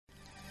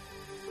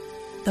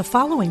The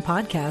following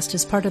podcast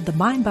is part of the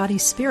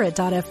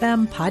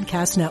MindBodySpirit.fm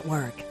podcast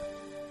network.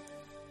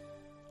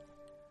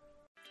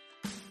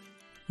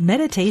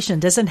 Meditation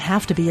doesn't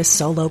have to be a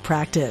solo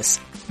practice.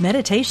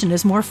 Meditation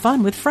is more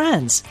fun with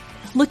friends.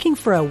 Looking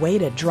for a way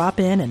to drop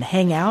in and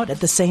hang out at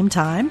the same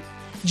time?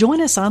 Join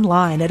us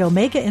online at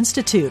Omega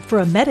Institute for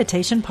a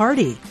meditation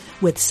party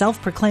with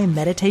self-proclaimed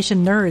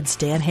meditation nerds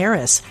Dan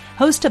Harris,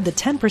 host of the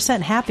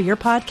 10% Happier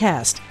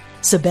podcast,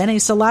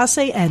 Sabene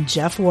Selassie, and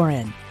Jeff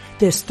Warren.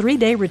 This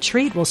 3-day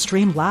retreat will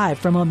stream live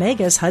from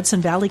Omega's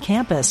Hudson Valley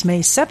campus May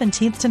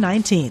 17th to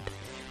 19th.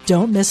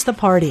 Don't miss the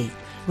party.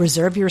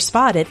 Reserve your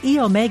spot at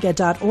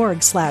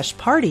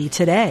eomega.org/party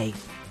today.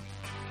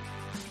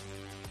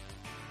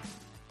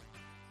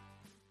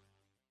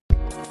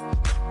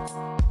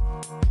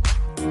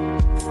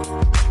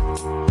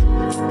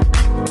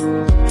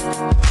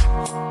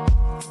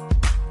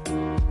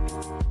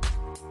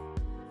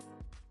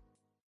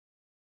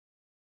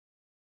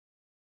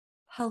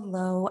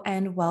 Hello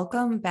and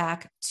welcome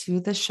back to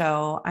the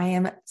show. I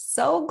am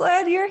so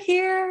glad you're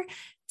here.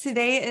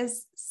 Today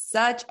is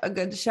such a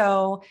good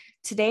show.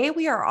 Today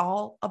we are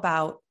all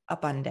about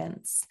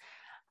abundance.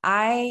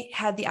 I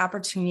had the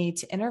opportunity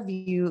to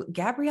interview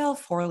Gabrielle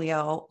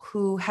Forleo,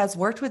 who has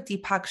worked with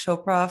Deepak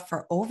Chopra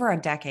for over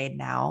a decade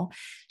now.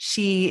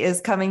 She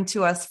is coming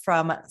to us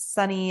from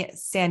sunny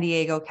San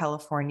Diego,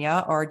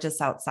 California, or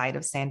just outside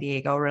of San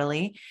Diego,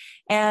 really.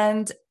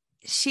 And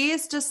she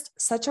is just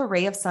such a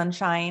ray of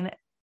sunshine.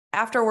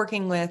 After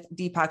working with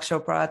Deepak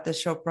Chopra at the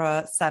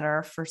Chopra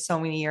Center for so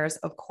many years,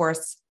 of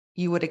course,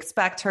 you would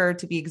expect her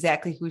to be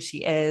exactly who she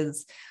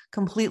is,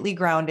 completely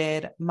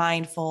grounded,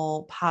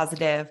 mindful,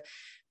 positive.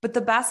 But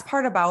the best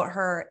part about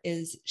her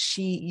is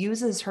she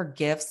uses her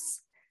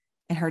gifts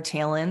and her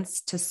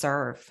talents to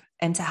serve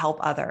and to help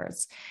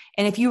others.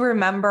 And if you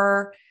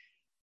remember,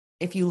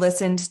 if you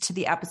listened to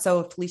the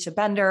episode with Felicia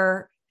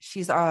Bender,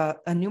 she's a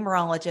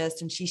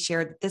numerologist, and she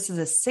shared that this is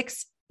a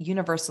 6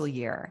 universal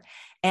year.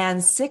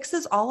 And 6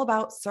 is all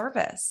about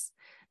service.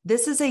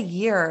 This is a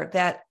year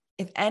that,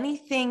 if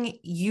anything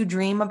you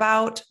dream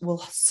about will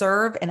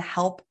serve and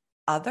help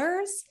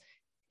others,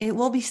 it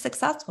will be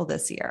successful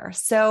this year.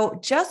 So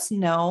just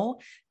know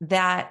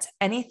that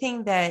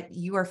anything that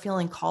you are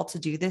feeling called to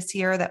do this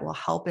year that will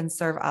help and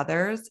serve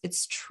others,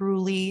 it's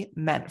truly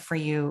meant for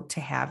you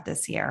to have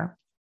this year.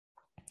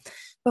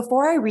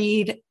 Before I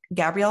read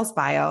Gabrielle's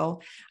bio,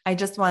 I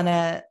just want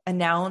to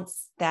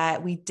announce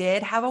that we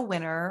did have a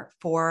winner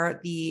for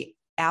the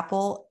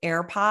Apple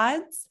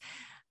AirPods.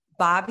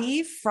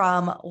 Bobby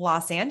from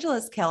Los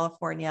Angeles,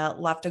 California,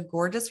 left a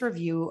gorgeous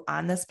review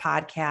on this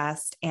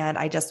podcast, and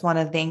I just want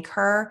to thank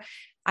her.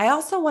 I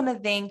also want to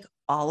thank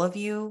all of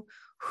you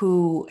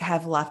who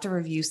have left a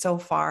review so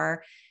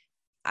far.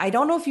 I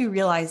don't know if you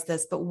realize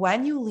this, but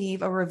when you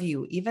leave a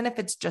review, even if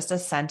it's just a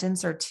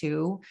sentence or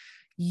two,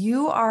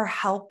 you are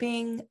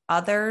helping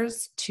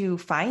others to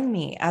find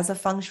me as a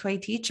feng shui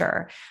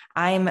teacher.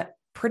 I'm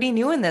pretty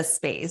new in this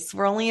space.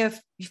 We're only a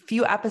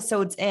few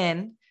episodes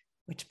in,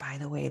 which, by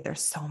the way, there's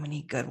so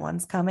many good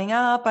ones coming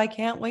up. I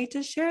can't wait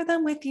to share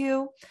them with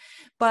you.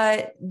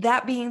 But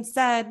that being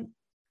said,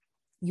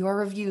 your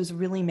reviews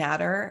really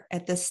matter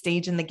at this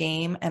stage in the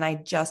game. And I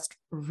just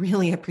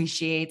really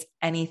appreciate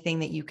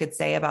anything that you could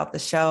say about the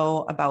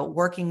show, about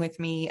working with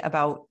me,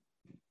 about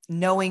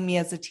knowing me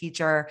as a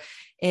teacher.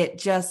 It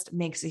just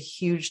makes a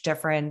huge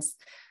difference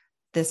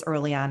this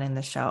early on in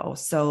the show.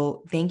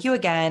 So thank you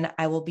again.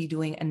 I will be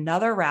doing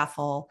another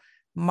raffle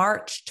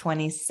March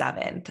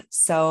 27th.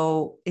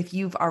 So if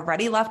you've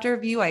already left a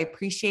review, I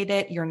appreciate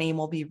it. Your name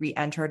will be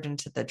re-entered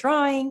into the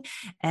drawing.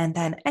 And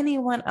then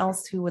anyone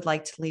else who would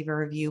like to leave a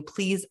review,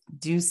 please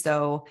do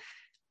so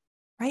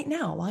right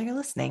now while you're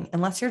listening.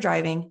 Unless you're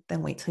driving,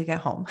 then wait till you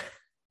get home.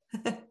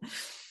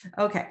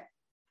 Okay.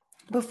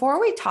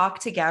 Before we talk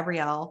to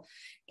Gabrielle,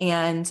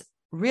 and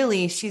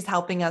really she's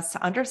helping us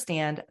to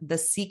understand the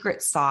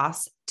secret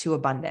sauce to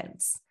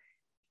abundance.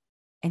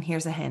 And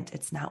here's a hint.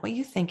 It's not what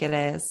you think it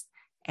is.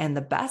 And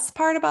the best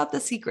part about the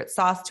secret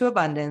sauce to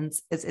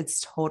abundance is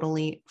it's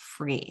totally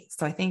free.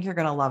 So I think you're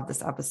going to love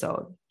this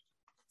episode.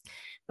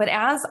 But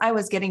as I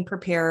was getting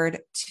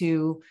prepared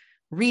to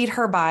read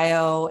her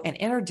bio and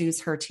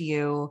introduce her to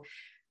you,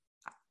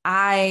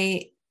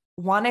 I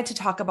wanted to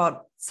talk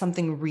about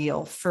something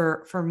real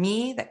for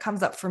me that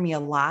comes up for me a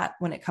lot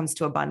when it comes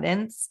to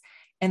abundance.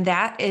 And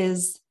that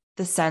is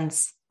the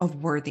sense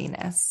of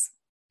worthiness.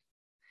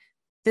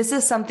 This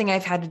is something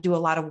I've had to do a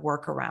lot of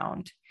work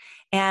around.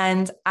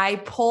 And I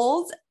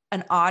pulled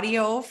an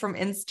audio from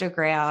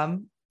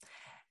Instagram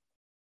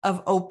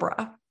of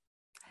Oprah.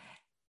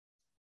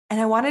 And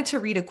I wanted to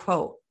read a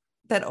quote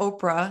that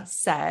Oprah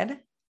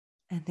said,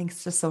 and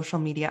thanks to social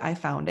media, I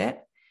found it.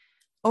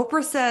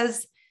 Oprah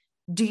says,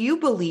 "Do you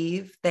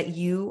believe that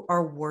you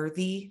are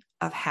worthy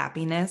of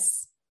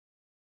happiness?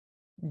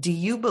 Do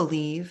you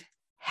believe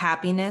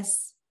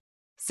happiness,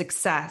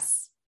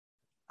 success,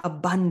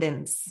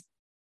 abundance,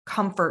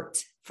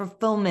 comfort,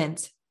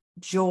 fulfillment,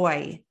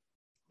 joy,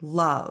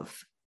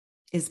 love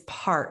is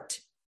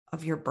part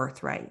of your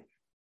birthright?"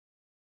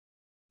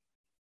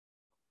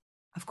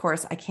 Of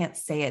course, I can't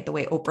say it the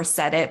way Oprah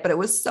said it, but it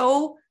was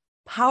so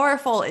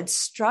powerful. It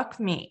struck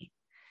me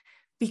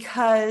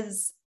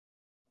because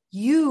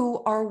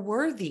you are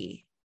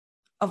worthy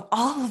of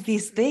all of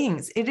these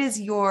things. It is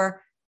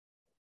your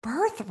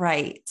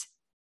birthright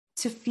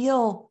to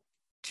feel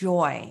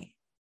joy,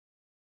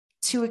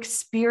 to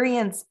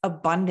experience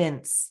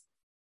abundance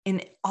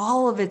in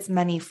all of its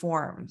many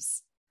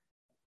forms.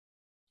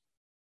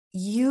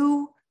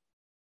 You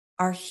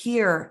are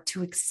here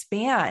to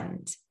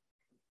expand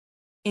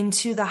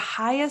into the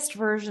highest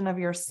version of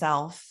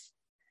yourself,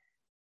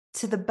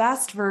 to the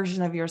best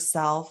version of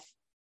yourself.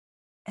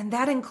 And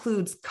that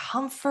includes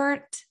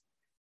comfort,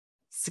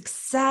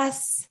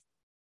 success,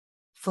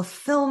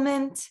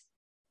 fulfillment,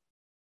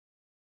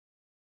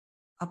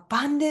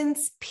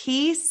 abundance,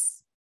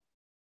 peace,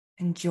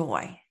 and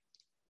joy.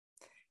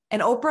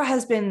 And Oprah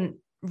has been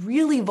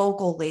really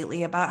vocal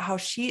lately about how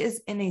she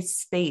is in a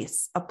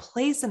space, a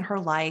place in her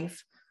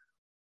life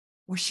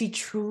where she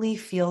truly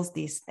feels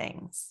these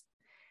things.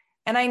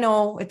 And I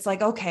know it's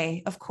like,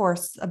 okay, of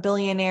course, a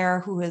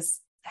billionaire who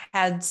has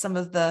had some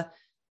of the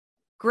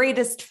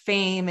greatest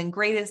fame and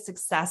greatest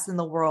success in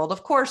the world,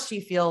 of course, she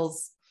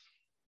feels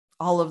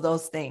all of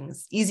those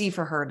things. Easy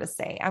for her to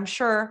say. I'm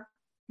sure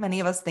many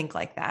of us think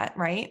like that,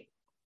 right?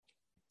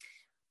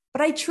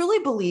 But I truly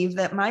believe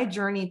that my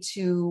journey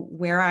to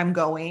where I'm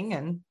going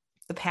and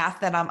the path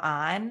that I'm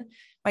on,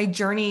 my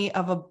journey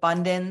of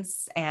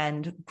abundance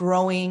and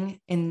growing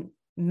in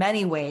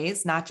many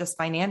ways, not just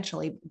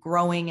financially,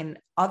 growing in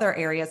other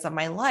areas of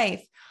my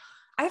life,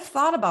 I've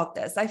thought about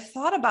this. I've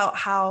thought about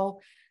how,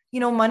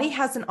 money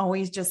hasn't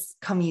always just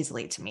come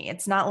easily to me.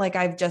 It's not like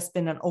I've just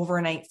been an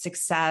overnight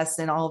success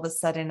and all of a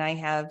sudden I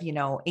have,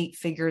 8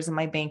 figures in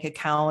my bank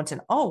account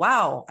and, oh,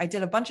 wow, I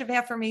did a bunch of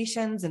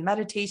affirmations and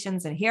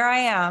meditations and here I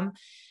am.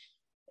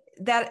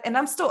 And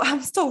I'm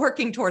still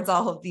working towards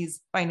all of these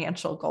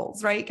financial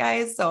goals, right,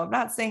 guys? So I'm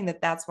not saying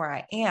that that's where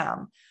I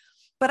am,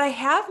 but I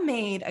have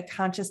made a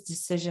conscious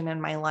decision in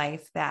my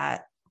life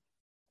that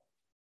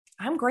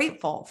I'm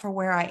grateful for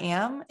where I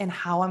am and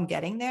how I'm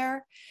getting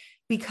there,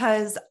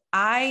 because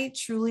I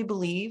truly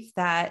believe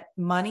that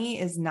money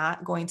is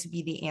not going to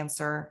be the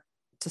answer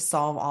to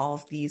solve all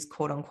of these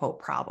quote unquote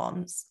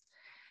problems,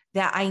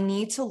 that I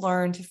need to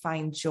learn to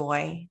find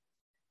joy,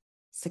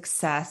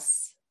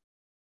 success,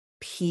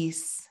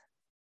 peace,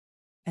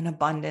 and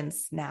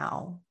abundance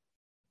now,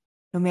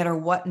 no matter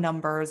what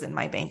numbers in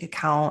my bank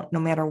account, no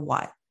matter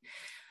what.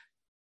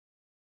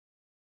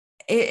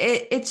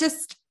 It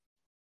just,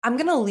 I'm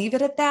going to leave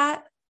it at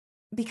that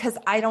because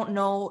I don't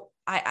know.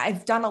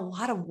 I've done a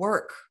lot of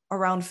work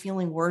around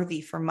feeling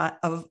worthy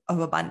of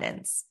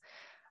abundance.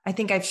 I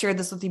think I've shared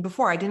this with you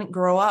before. I didn't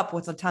grow up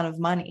with a ton of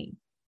money,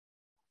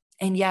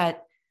 and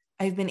yet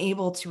I've been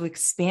able to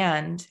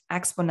expand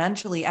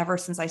exponentially ever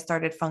since I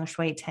started feng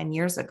shui 10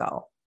 years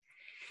ago.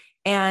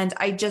 And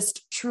I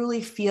just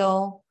truly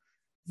feel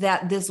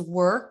that this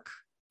work,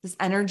 this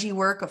energy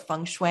work of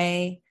feng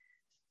shui,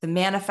 the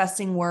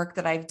manifesting work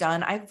that I've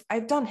done,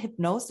 I've done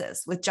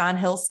hypnosis with John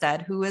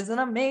Hillstead, who is an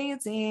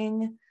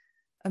amazing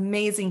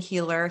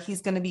healer.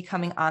 He's going to be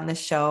coming on the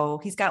show.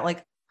 He's got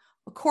like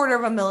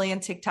 250,000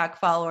 TikTok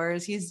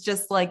followers. He's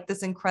just like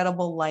this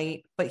incredible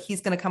light, but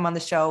he's going to come on the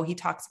show. He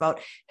talks about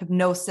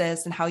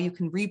hypnosis and how you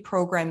can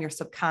reprogram your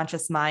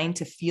subconscious mind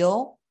to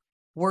feel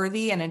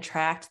worthy and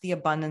attract the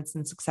abundance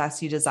and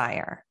success you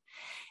desire.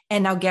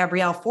 And now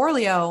Gabrielle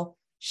Forleo,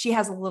 she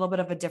has a little bit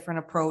of a different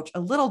approach, a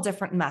little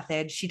different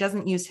method. She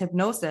doesn't use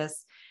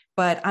hypnosis,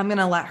 but I'm going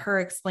to let her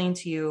explain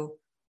to you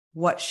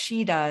what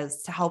she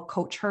does to help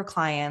coach her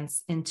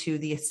clients into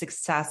the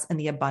success and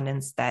the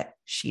abundance that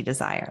she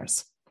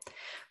desires.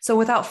 So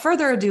without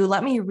further ado,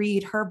 let me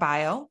read her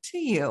bio to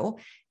you,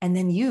 and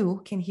then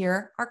you can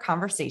hear our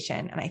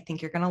conversation, and I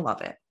think you're going to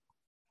love it.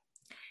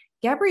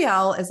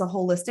 Gabrielle is a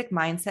holistic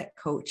mindset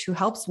coach who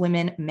helps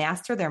women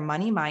master their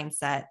money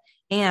mindset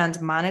and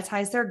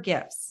monetize their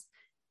gifts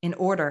in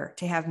order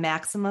to have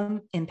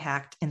maximum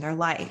impact in their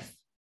life,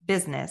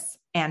 business,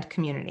 and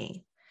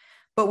community,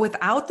 but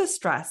without the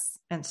stress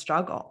and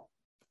struggle.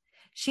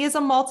 She is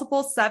a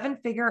multiple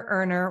 7-figure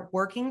earner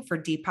working for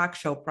Deepak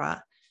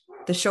Chopra,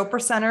 the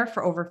Chopra Center,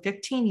 for over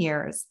 15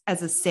 years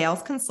as a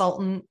sales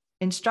consultant,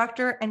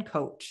 instructor, and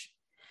coach.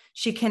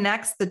 She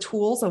connects the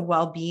tools of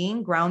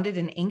well-being grounded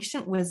in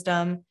ancient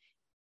wisdom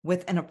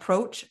with an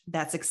approach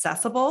that's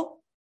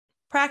accessible,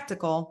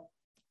 practical,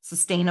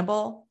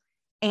 sustainable,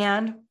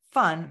 and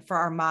fun for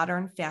our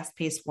modern,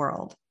 fast-paced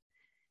world.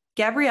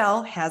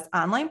 Gabrielle has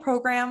online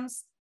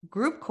programs,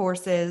 group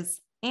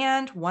courses,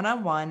 and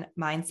one-on-one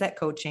mindset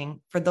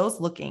coaching for those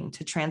looking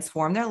to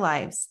transform their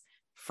lives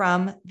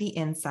from the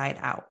inside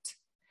out.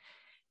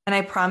 And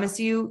I promise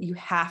you, you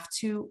have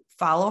to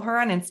follow her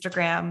on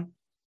Instagram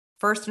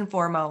first and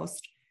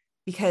foremost,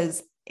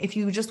 because if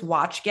you just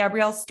watch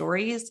Gabrielle's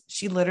stories,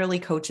 she literally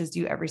coaches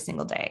you every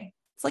single day.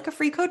 It's like a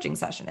free coaching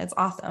session. It's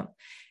awesome.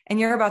 And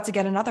you're about to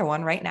get another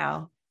one right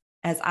now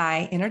as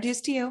I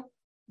introduce to you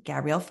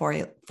Gabrielle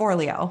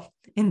Forleo.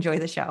 Enjoy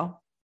the show.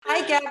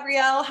 Hi,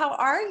 Gabrielle. How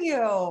are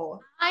you?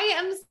 I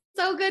am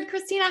so good,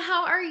 Christina.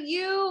 How are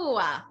you?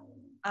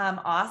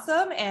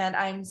 Awesome. And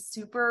I'm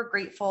super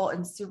grateful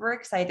and super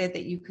excited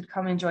that you could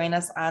come and join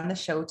us on the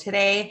show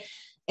today.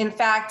 In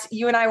fact,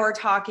 you and I were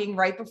talking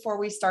right before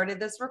we started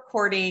this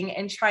recording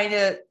and trying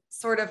to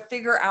sort of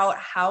figure out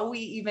how we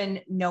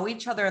even know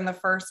each other in the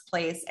first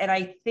place. And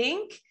I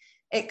think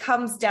it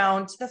comes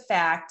down to the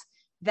fact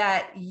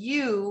that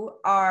you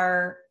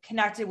are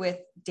connected with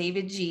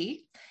David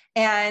G.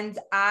 And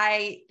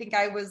I think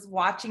I was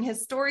watching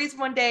his stories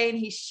one day and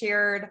he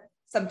shared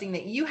something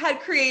that you had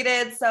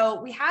created.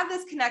 So we have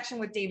this connection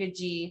with David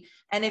G.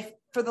 And if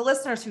for the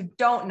listeners who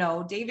don't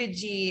know, David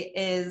G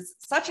is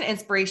such an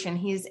inspiration.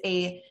 He's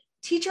a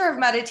teacher of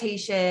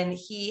meditation.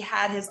 He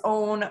had his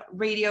own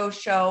radio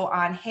show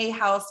on Hay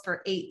House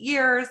for 8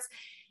 years.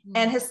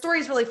 And his story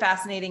is really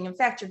fascinating. In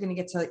fact, you're going to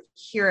get to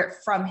hear it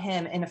from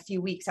him in a few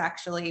weeks,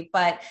 actually.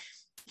 But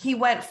he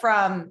went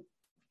from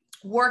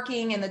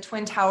working in the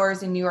Twin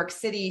Towers in New York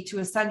City to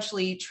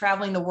essentially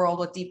traveling the world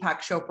with Deepak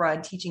Chopra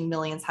and teaching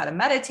millions how to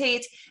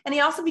meditate. And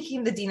he also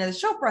became the dean of the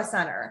Chopra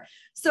Center.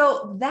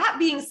 So that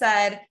being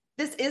said,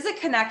 this is a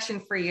connection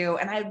for you.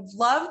 And I'd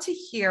love to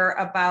hear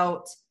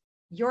about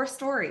your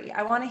story.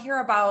 I want to hear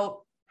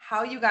about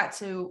how you got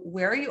to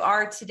where you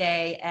are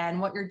today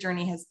and what your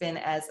journey has been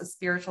as a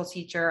spiritual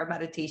teacher, a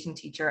meditation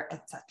teacher,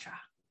 etc.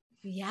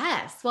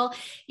 Yes. Well,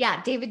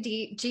 yeah, David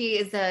G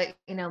is a,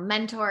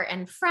 mentor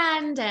and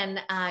friend. And,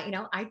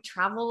 I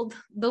traveled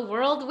the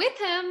world with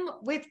him,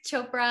 with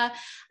Chopra,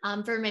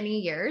 for many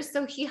years.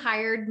 So he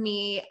hired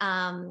me,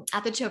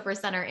 at the Chopra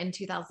Center in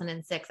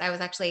 2006. I was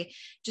actually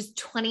just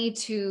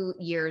 22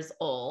 years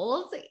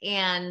old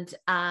and,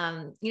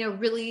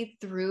 really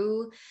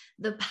through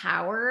the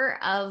power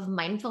of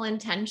mindful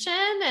intention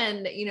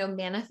and,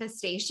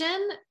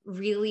 manifestation,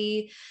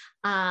 really,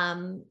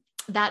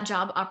 that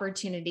job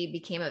opportunity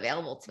became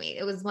available to me.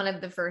 It was one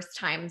of the first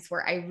times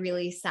where I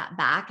really sat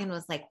back and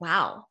was like,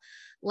 wow,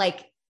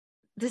 like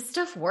this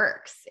stuff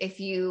works if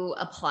you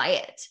apply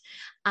it.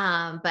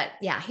 But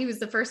yeah, he was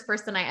the first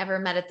person I ever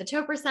met at the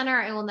Chopra Center.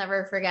 I will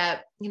never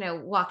forget,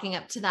 walking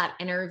up to that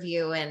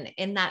interview. And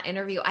in that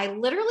interview, I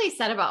literally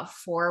said about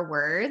 4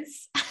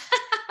 words.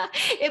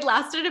 It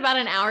lasted about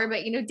an hour,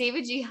 but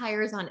David G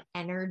hires on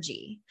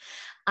energy.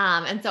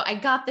 And so I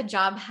got the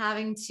job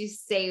having to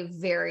say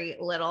very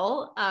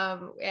little.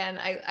 And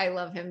I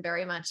love him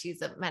very much.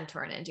 He's a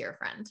mentor and a dear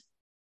friend.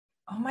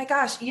 Oh my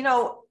gosh.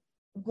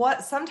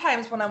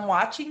 Sometimes when I'm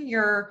watching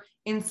your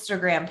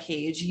Instagram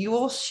page, you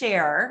will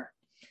share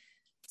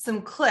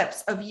some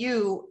clips of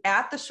you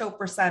at the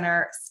Chopra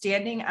Center,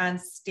 standing on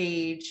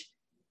stage,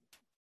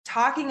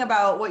 talking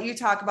about what you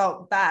talk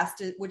about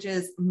best, which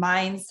is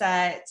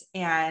mindset.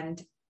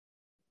 And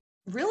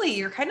really,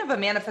 you're kind of a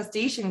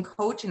manifestation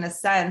coach in a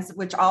sense,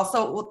 which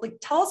also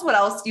tell us what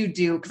else you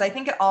do. Cause I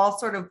think it all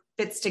sort of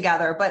fits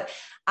together, but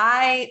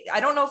I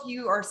don't know if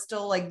you are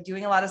still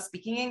doing a lot of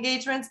speaking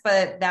engagements,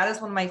 but that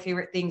is one of my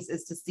favorite things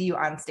is to see you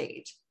on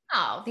stage.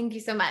 Oh, thank you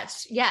so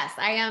much. Yes,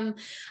 I am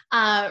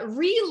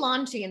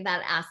relaunching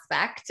that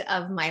aspect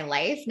of my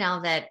life now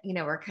that,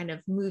 we're kind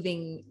of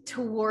moving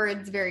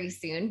towards very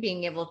soon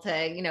being able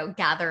to,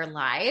 gather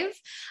live.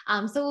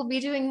 So we'll be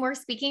doing more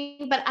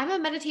speaking, but I'm a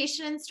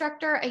meditation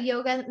instructor, a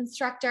yoga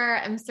instructor.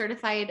 I'm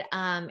certified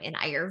in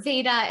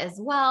Ayurveda as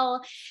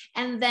well.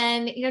 And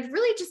then,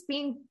 really just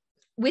being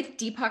with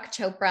Deepak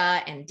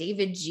Chopra and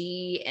David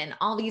G and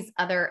all these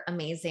other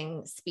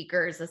amazing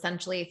speakers.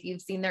 Essentially, if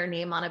you've seen their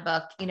name on a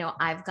book,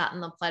 I've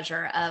gotten the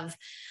pleasure of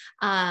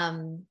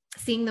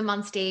seeing them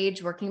on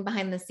stage, working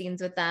behind the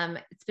scenes with them.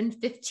 It's been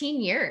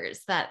 15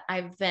 years that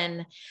I've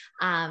been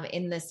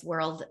in this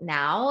world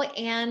now.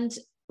 And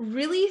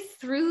really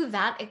through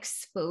that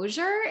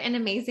exposure and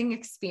amazing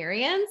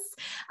experience,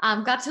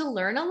 got to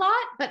learn a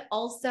lot, but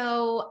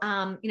also,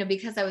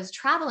 because I was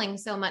traveling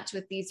so much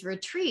with these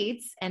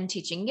retreats and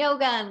teaching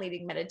yoga and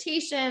leading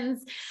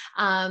meditations,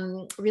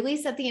 really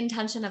set the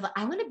intention of,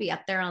 I want to be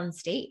up there on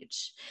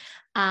stage.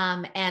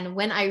 And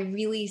when I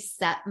really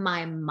set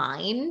my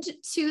mind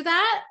to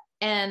that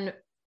and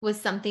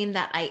was something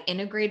that I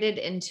integrated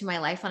into my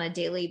life on a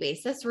daily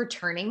basis,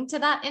 returning to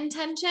that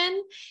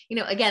intention,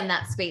 again,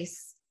 that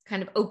space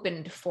kind of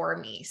opened for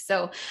me.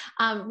 So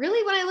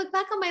really, when I look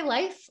back on my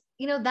life,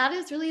 that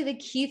is really the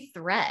key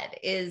thread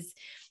is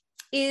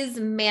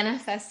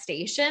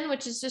manifestation,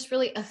 which is just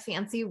really a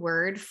fancy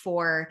word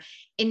for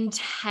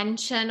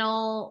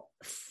intentional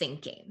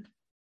thinking.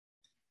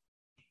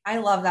 I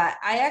love that.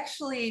 I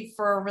actually,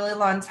 for a really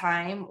long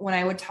time, when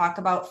I would talk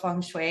about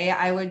feng shui,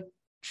 I would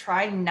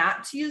try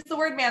not to use the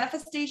word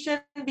manifestation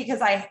because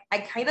I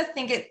kind of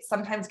think it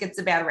sometimes gets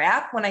a bad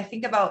rap. When I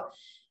think about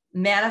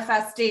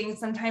manifesting,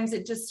 sometimes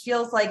it just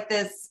feels like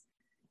this,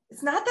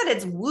 it's not that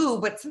it's woo,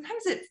 but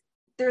sometimes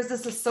there's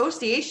this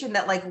association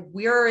that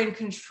we're in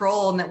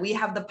control and that we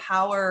have the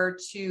power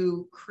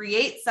to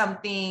create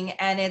something.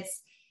 And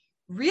it's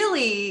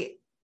really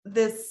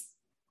this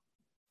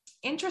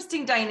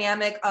interesting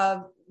dynamic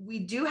of we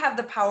do have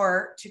the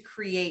power to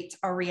create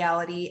a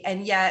reality,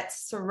 and yet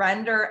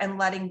surrender and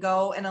letting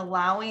go and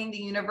allowing the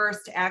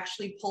universe to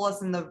actually pull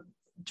us in the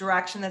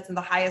direction that's in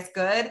the highest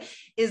good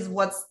is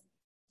what's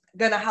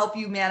going to help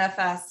you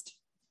manifest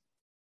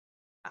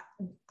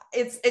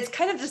it's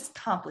kind of just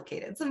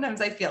complicated.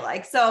 Sometimes I feel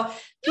like, so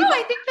no,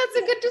 I think that's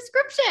a good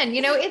description.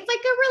 You know, it's like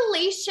a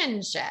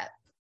relationship,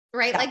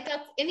 right? Yeah. Like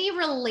that's any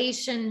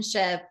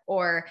relationship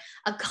or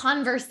a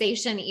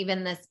conversation,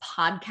 even this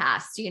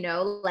podcast, you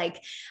know,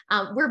 like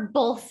we're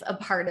both a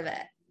part of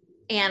it.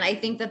 And I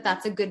think that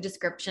that's a good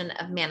description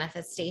of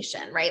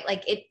manifestation, right?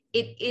 Like it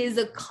is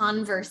a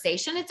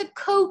conversation. It's a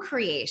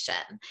co-creation.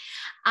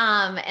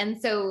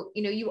 And so,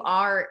 you know, you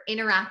are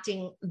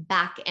interacting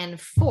back and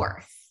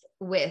forth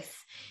with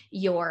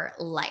your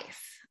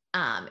life,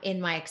 in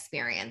my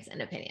experience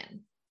and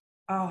opinion.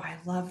 Oh, I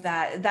love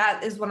that.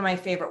 That is one of my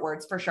favorite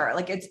words for sure.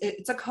 Like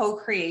it's a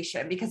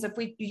co-creation, because if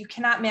you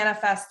cannot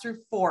manifest through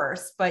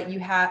force, but you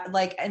have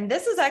like, and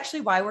this is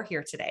actually why we're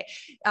here today.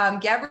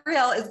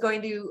 Gabrielle is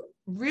going to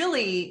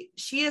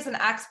she is an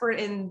expert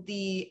in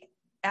the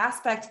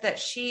aspect that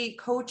she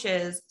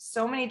coaches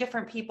so many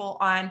different people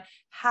on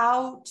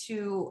how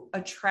to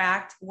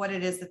attract what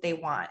it is that they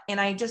want.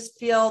 And I just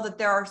feel that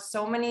there are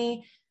so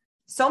many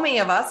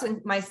of us,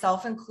 and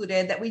myself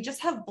included, that we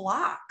just have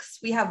blocks.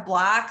 We have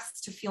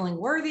blocks to feeling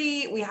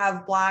worthy. We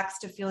have blocks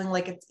to feeling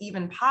like it's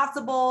even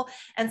possible.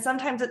 And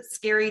sometimes it's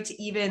scary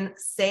to even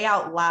say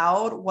out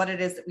loud what it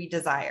is that we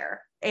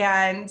desire.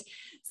 And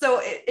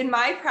so in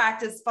my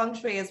practice, feng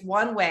shui is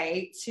one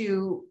way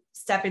to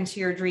step into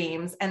your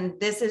dreams. And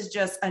this is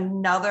just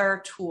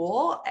another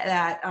tool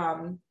that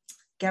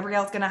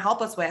Gabrielle is going to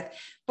help us with.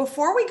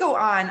 Before we go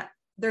on,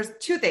 there's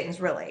two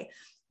things really.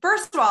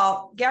 First of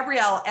all,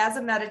 Gabrielle, as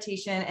a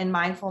meditation and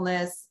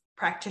mindfulness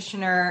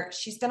practitioner,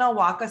 she's going to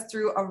walk us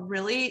through a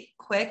really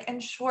quick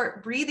and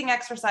short breathing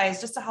exercise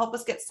just to help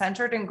us get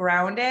centered and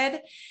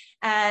grounded.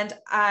 And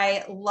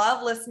I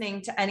love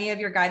listening to any of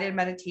your guided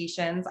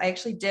meditations. I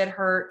actually did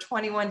her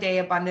 21-day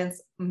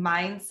abundance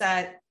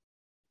mindset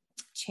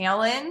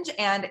challenge.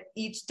 And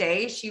each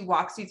day she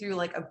walks you through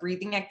like a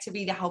breathing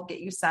activity to help get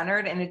you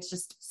centered. And it's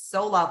just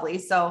so lovely.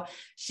 So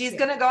she's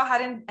going to go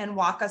ahead and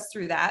walk us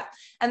through that.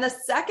 And the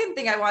second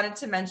thing I wanted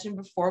to mention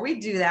before we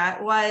do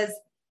that was,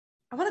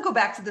 I want to go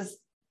back to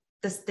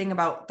this thing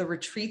about the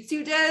retreats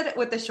you did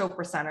with the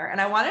Chopra Center.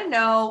 And I want to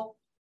know,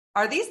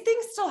 are these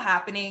things still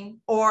happening,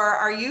 or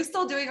are you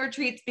still doing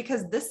retreats?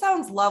 Because this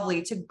sounds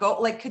lovely to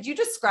go. Like, could you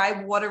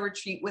describe what a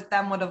retreat with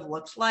them would have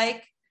looked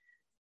like?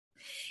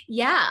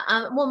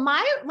 Yeah. Well,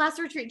 my last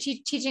retreat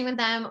teaching with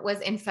them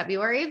was in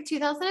February of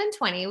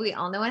 2020. We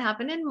all know what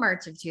happened in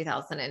March of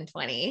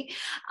 2020.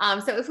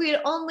 So if we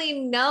had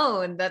only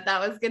known that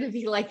that was going to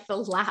be like the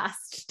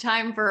last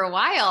time for a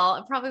while,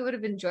 I probably would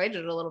have enjoyed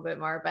it a little bit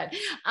more, but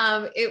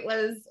it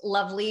was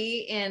lovely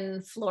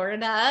in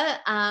Florida.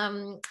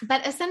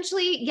 But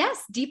essentially,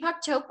 yes,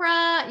 Deepak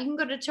Chopra, you can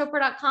go to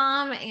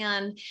chopra.com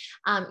and,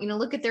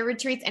 look at their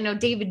retreats. I know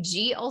David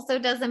G also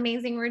does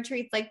amazing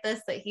retreats like this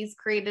that he's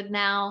created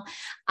now.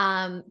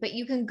 But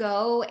you can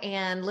go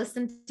and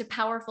listen to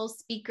powerful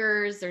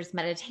speakers. There's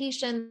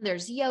meditation,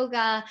 there's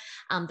yoga,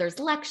 there's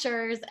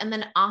lectures. And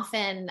then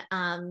often,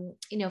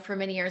 for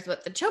many years,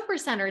 what the Chopra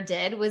Center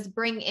did was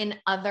bring in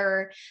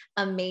other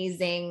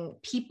amazing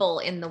people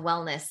in the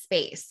wellness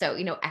space. So,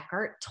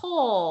 Eckhart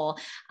Tolle,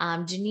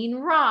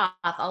 Janine Roth,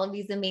 all of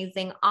these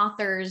amazing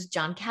authors,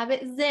 John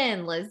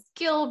Kabat-Zinn, Liz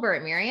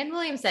Gilbert, Marianne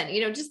Williamson,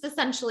 just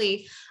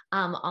essentially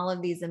all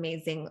of these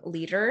amazing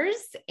leaders,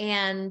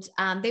 and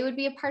they would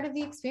be a part of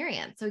the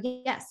experience. So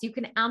yes, you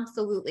can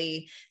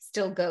absolutely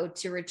still go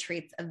to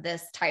retreats of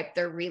this type.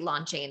 They're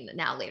relaunching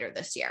now later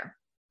this year.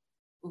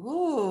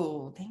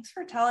 Ooh, thanks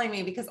for telling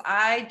me, because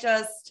I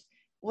just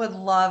would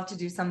love to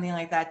do something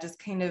like that. Just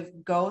kind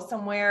of go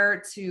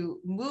somewhere to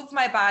move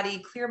my body,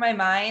 clear my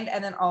mind,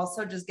 and then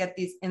also just get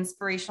these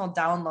inspirational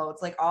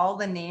downloads, like all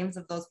the names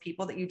of those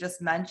people that you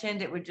just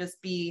mentioned. It would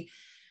just be,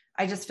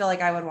 I just feel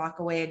like I would walk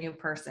away a new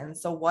person.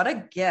 So what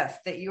a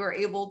gift that you were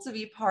able to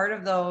be part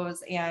of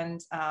those.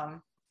 And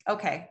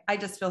okay, I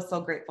just feel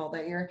so grateful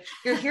that you're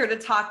here to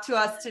talk to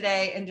us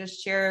today and just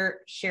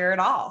share it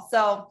all.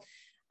 So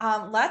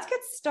let's get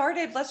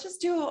started. Let's just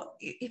do,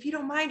 if you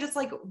don't mind, just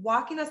like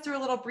walking us through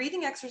a little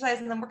breathing exercise,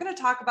 and then we're going to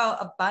talk about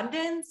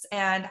abundance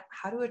and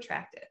how to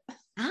attract it.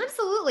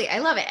 Absolutely. I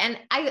love it. And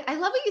I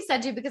love what you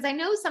said too, because I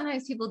know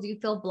sometimes people do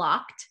feel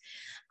blocked.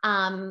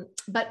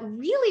 But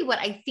really what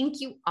I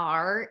think you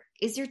are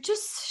is you're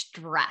just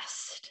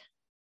stressed.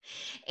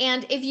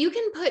 And if you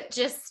can put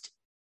just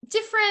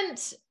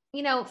different,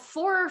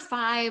 4 or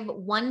 5,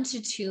 1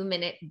 to 2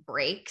 minute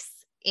breaks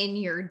in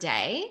your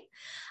day,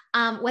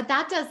 what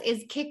that does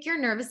is kick your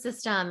nervous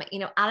system,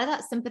 out of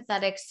that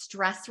sympathetic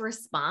stress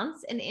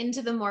response and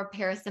into the more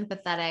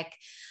parasympathetic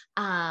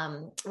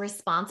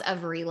response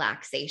of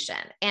relaxation.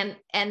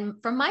 And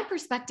from my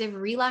perspective,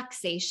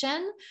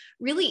 relaxation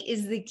really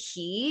is the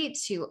key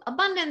to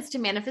abundance, to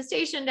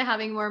manifestation, to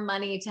having more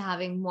money, to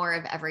having more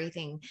of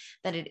everything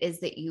that it is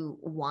that you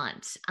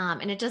want.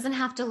 And it doesn't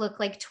have to look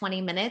like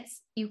 20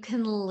 minutes. You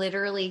can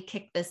literally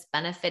kick this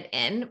benefit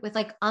in with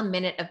like a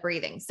minute of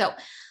breathing. So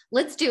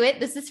let's do it.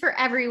 This is for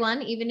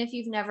everyone. Even if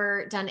you've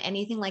never done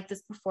anything like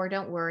this before,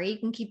 don't worry. You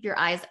can keep your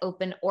eyes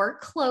open or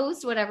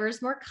closed, whatever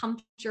is more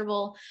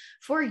comfortable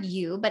for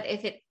you. But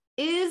if it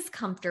is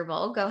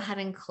comfortable, go ahead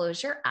and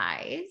close your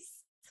eyes.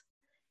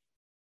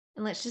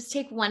 And let's just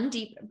take one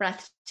deep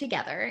breath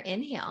together.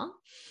 Inhale.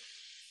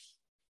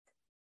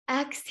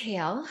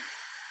 Exhale.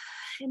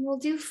 And we'll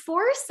do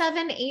 4,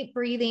 7, 8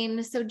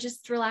 breathing. So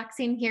just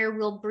relaxing here.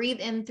 We'll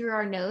breathe in through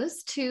our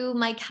nose to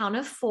my count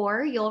of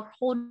 4. You'll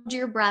hold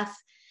your breath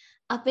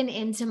up and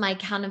into my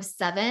count of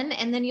 7.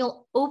 And then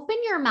you'll open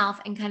your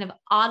mouth and kind of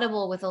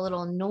audible with a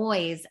little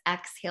noise.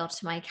 Exhale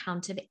to my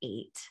count of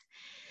 8.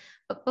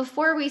 But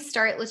before we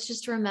start, let's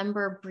just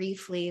remember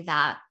briefly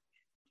that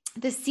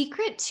the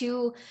secret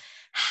to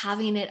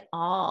having it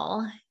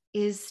all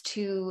is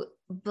to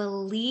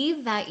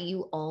believe that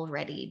you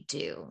already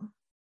do.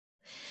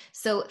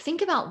 So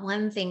think about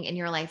one thing in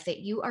your life that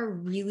you are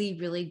really,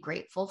 really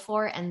grateful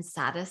for and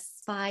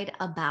satisfied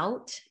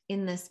about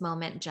in this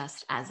moment,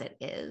 just as it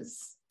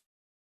is.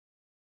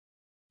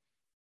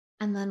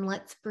 And then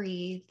let's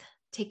breathe.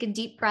 Take a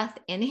deep breath.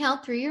 Inhale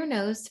through your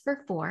nose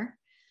for 4,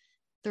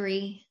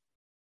 3,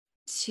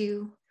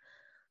 2,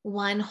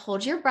 1.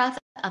 Hold your breath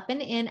up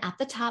and in at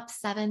the top.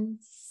 7,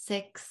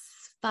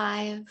 6,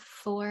 5,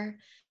 4,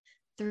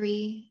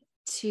 3,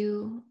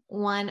 2,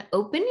 1.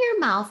 Open your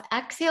mouth.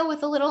 Exhale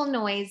with a little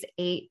noise.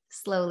 8,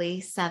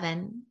 slowly.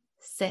 7,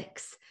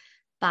 6,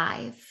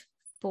 5,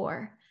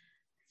 4,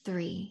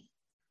 3,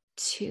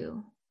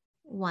 2,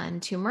 1.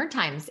 2 more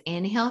times.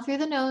 Inhale through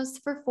the nose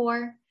for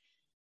 4,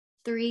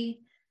 3,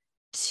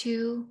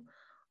 2,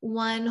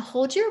 1.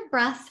 Hold your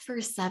breath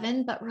for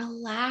 7, but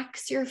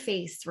relax your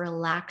face.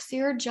 Relax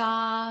your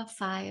jaw.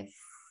 5,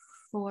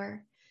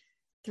 4,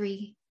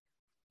 3,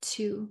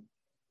 2,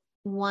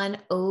 1.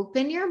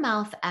 Open your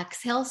mouth.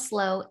 Exhale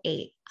slow.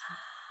 8,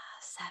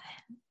 7,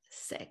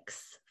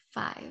 6,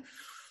 5,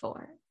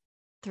 4,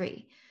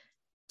 3,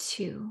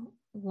 2,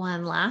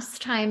 1.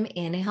 Last time.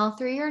 Inhale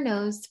through your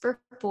nose for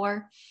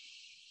 4.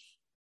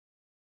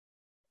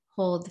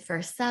 Hold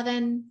for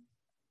 7.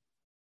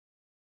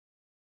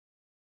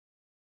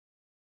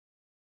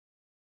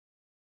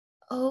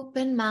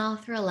 Open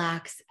mouth,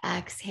 relax.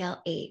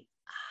 Exhale. 8,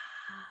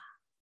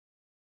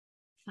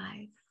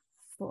 5,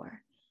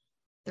 4,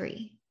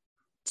 3,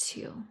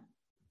 2,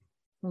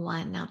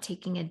 1. Now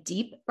taking a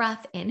deep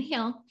breath.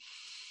 Inhale.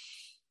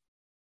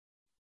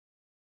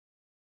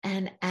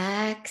 And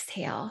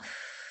exhale.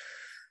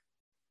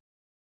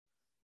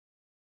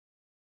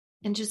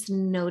 And just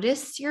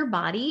notice your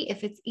body,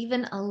 if it's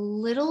even a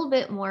little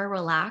bit more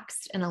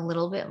relaxed and a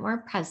little bit more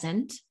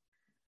present.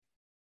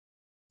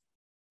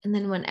 And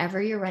then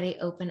whenever you're ready,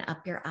 open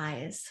up your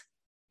eyes.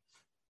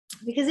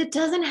 Because it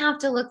doesn't have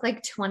to look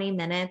like 20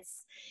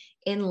 minutes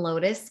in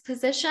lotus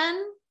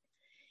position.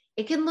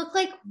 It can look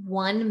like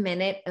 1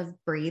 minute of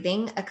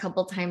breathing a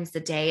couple times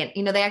a day.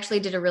 And, they actually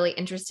did a really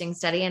interesting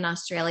study in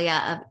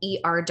Australia of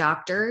ER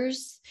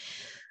doctors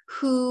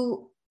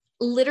who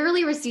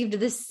literally received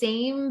the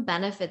same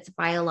benefits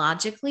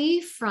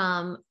biologically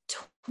from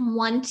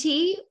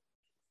 20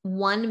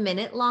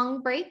 1-minute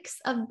long breaks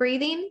of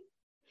breathing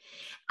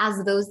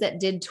as those that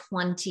did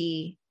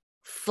 20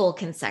 full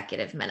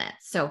consecutive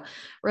minutes. So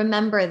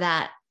remember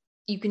that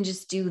you can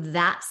just do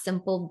that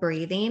simple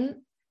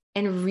breathing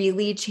and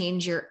really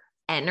change your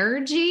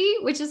energy,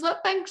 which is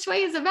what Feng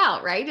Shui is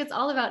about, right? It's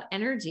all about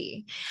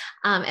energy.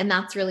 And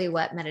that's really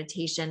what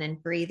meditation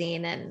and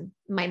breathing and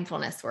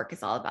mindfulness work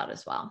is all about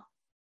as well.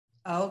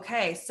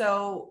 Okay.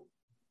 So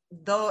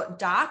the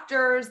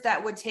doctors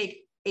that would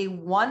take a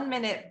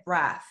 1-minute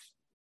breath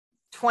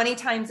 20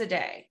 times a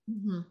day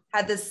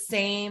had the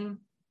same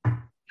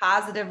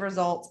positive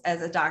results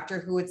as a doctor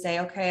who would say,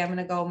 okay, I'm going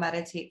to go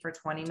meditate for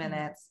 20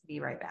 minutes,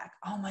 be right back.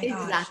 Oh my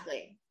gosh.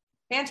 Exactly.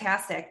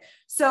 Fantastic.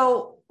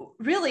 So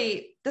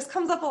really, this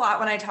comes up a lot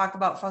when I talk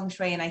about Feng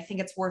Shui, and I think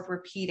it's worth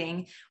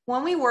repeating.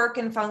 When we work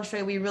in Feng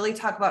Shui, we really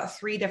talk about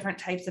 3 different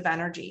types of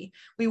energy.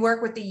 We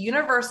work with the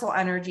universal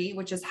energy,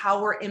 which is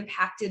how we're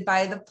impacted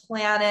by the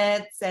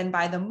planets and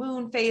by the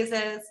moon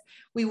phases.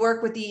 We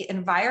work with the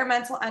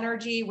environmental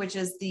energy, which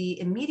is the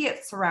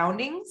immediate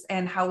surroundings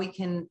and how we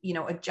can,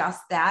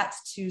 adjust that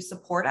to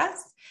support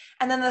us.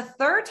 And then the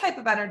third type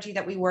of energy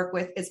that we work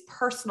with is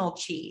personal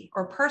chi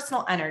or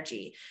personal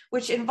energy,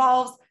 which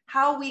involves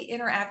how we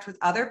interact with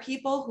other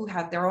people who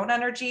have their own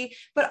energy,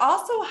 but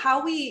also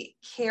how we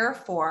care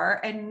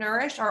for and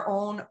nourish our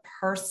own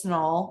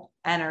personal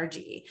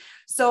energy.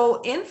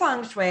 So in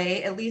Feng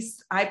Shui, at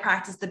least I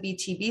practice the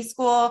BTB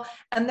school,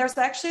 and there's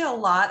actually a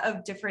lot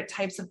of different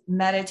types of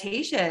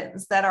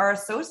meditations that are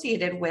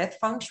associated with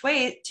Feng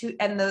Shui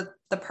and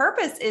the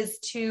purpose is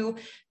to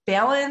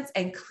balance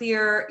and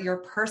clear your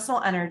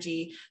personal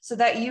energy so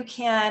that you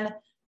can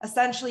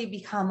essentially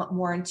become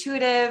more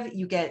intuitive,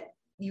 you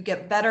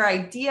get better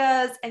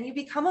ideas, and you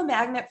become a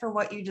magnet for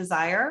what you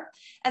desire.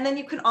 And then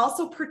you can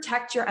also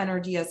protect your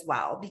energy as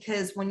well,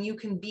 because when you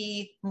can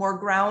be more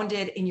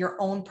grounded in your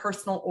own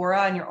personal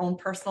aura and your own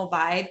personal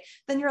vibe,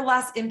 then you're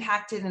less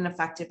impacted and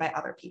affected by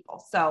other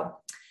people. So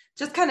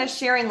just kind of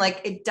sharing,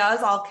 it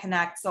does all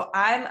connect. So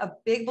I'm a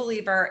big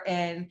believer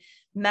in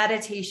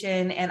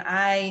meditation, and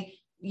I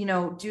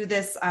do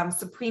this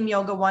Supreme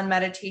Yoga 1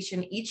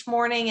 meditation each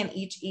morning and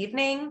each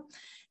evening.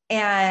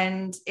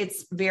 And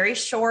it's very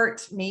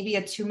short, maybe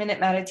a 2-minute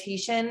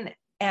meditation.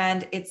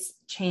 And it's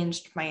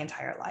changed my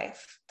entire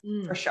life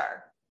for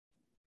sure.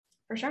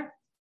 For sure.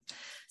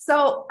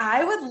 So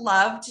I would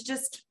love to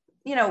just,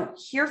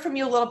 hear from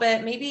you a little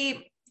bit.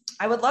 Maybe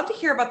I would love to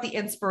hear about the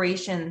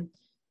inspiration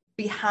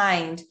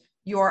behind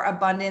your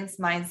abundance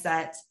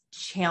mindset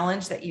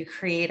challenge that you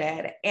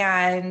created,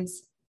 and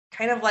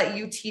kind of let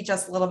you teach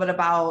us a little bit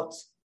about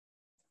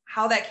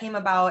how that came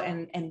about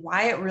and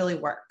why it really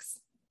works.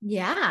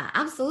 Yeah,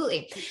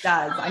 absolutely. It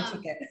does. I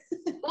took it.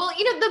 Well,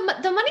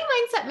 the money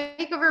mindset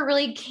makeover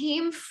really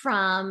came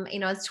from,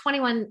 it's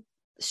 21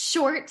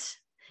 short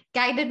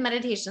guided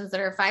meditations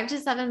that are 5 to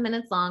 7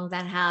 minutes long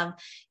that have,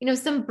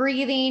 some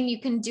breathing. You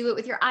can do it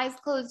with your eyes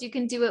closed. You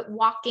can do it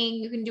walking.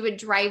 You can do it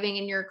driving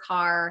in your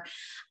car.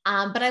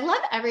 But I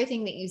love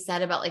everything that you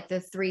said about like the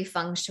 3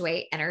 feng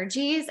shui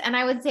energies. And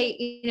I would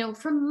say,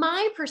 from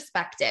my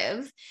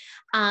perspective,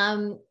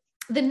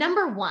 the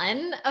number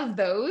one of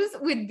those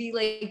would be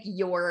like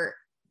your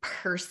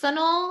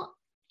personal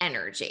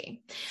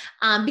energy,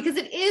 because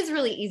it is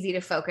really easy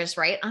to focus,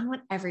 right, on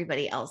what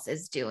everybody else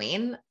is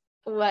doing,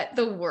 what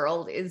the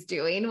world is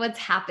doing, what's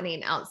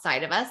happening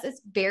outside of us.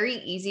 It's very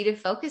easy to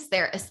focus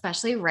there,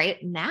 especially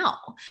right now.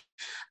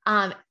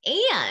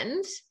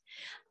 And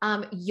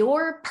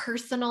your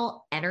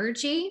personal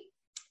energy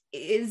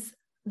is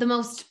the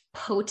most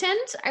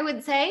potent, I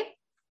would say,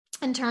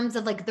 in terms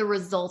of like the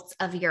results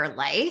of your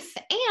life.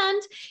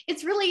 And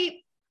it's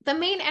really the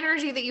main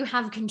energy that you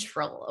have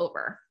control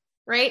over,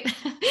 right?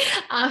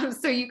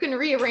 So you can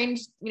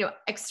rearrange,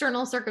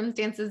 external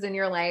circumstances in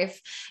your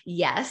life.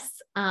 Yes.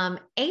 And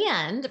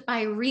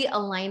by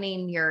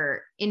realigning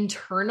your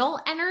internal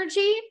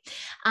energy,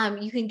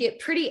 you can get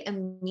pretty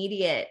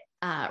immediate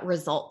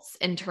results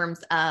in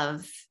terms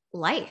of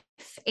life.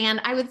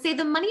 And I would say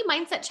the money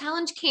mindset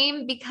challenge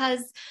came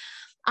because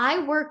I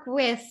work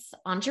with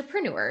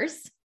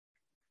entrepreneurs,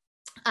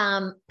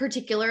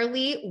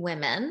 particularly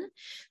women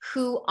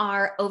who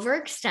are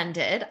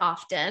overextended,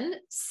 often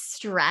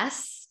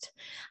stressed,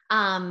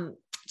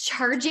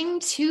 charging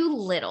too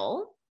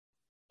little,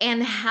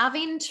 and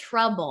having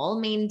trouble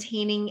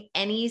maintaining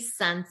any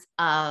sense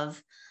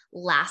of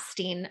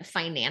lasting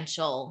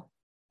financial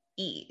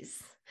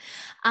ease.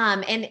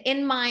 And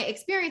in my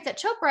experience at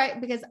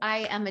Chopra, because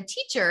I am a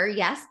teacher,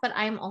 yes, but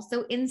I'm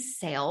also in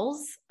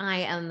sales. I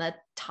am the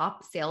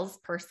top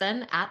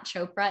salesperson at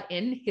Chopra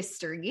in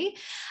history,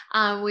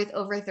 with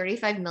over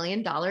 $35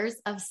 million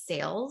of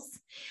sales.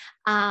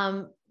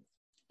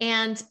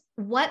 And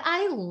what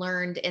I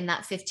learned in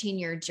that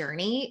 15-year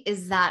journey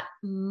is that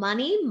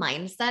money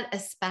mindset,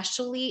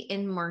 especially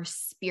in more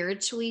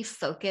spiritually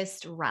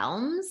focused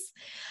realms,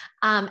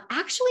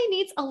 actually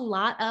needs a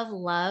lot of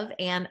love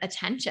and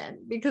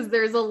attention, because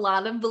there's a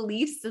lot of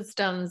belief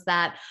systems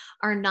that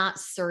are not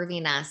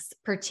serving us,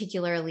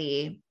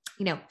 particularly,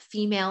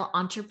 female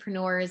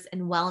entrepreneurs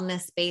in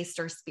wellness-based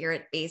or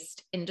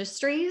spirit-based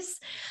industries,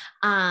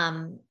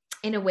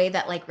 in a way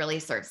that like really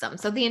serves them.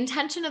 So the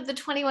intention of the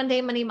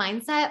 21-day money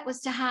mindset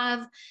was to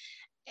have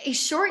a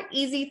short,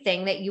 easy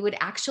thing that you would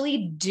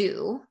actually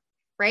do,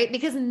 right?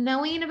 Because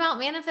knowing about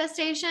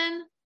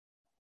manifestation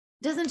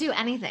doesn't do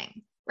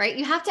anything, right?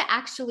 You have to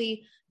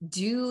actually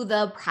do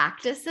the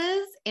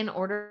practices in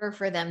order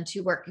for them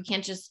to work. You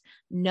can't just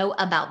know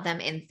about them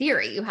in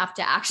theory. You have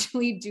to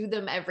actually do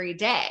them every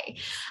day.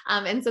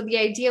 And so the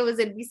idea was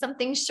it'd be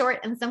something short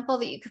and simple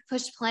that you could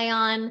push play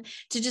on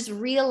to just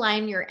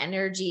realign your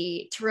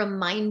energy, to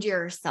remind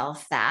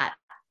yourself that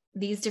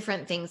these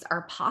different things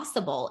are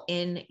possible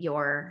in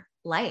your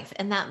life,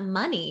 and that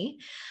money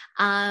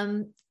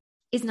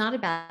is not a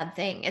bad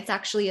thing. It's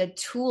actually a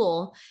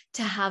tool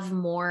to have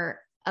more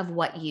of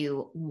what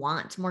you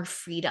want, more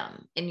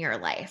freedom in your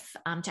life,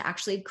 to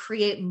actually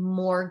create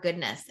more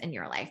goodness in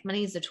your life.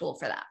 Money is a tool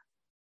for that.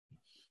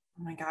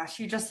 Oh my gosh,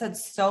 you just said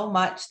so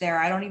much there.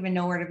 I don't even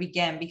know where to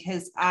begin,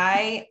 because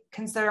I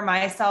consider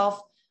myself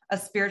a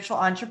spiritual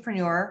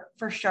entrepreneur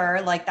for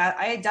sure. Like that,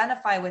 I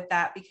identify with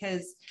that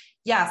because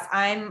yes,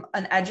 I'm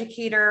an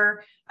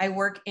educator. I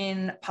work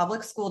in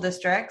public school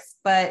districts,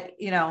 but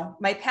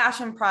my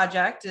passion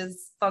project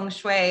is feng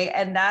shui.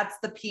 And that's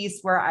the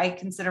piece where I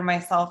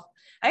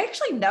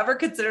actually never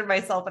considered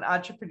myself an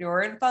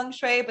entrepreneur in feng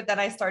shui, but then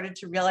I started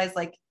to realize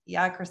like,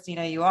 yeah,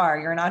 Christina,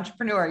 you're an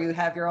entrepreneur. You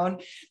have your own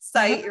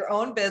site, your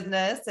own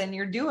business, and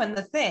you're doing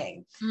the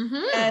thing.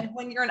 Mm-hmm. And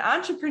when you're an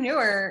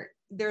entrepreneur,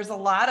 there's a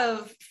lot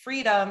of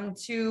freedom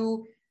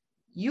to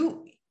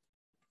you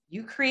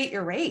create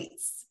your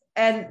rates.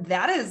 And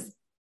that is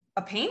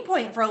a pain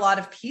point for a lot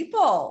of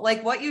people.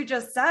 Like what you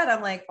just said,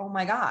 I'm like, oh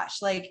my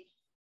gosh, like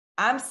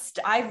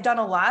I've done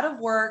a lot of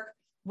work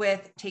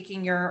with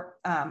taking your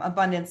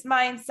abundance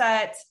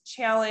mindset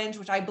challenge,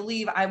 which I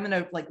believe I'm going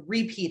to like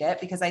repeat it,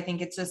 because I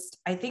think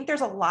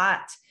there's a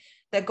lot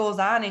that goes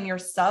on in your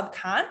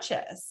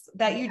subconscious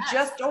that you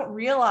just don't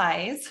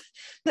realize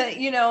that,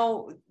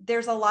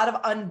 there's a lot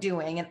of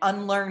undoing and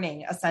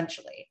unlearning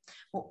essentially.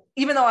 Well,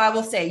 even though I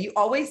will say, you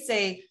always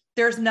say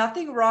there's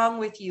nothing wrong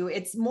with you.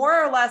 It's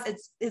more or less,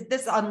 it's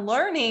this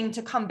unlearning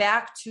to come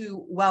back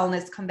to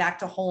wellness, come back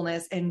to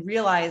wholeness, and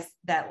realize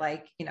that,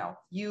 like, you know,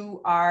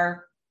 you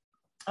are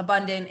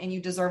abundant and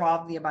you deserve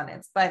all of the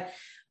abundance. But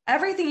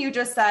everything you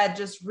just said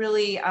just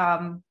really,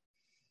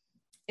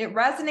 it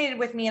resonated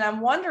with me. And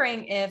I'm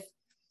wondering if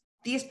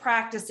these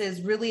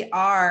practices really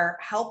are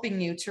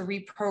helping you to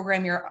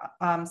reprogram your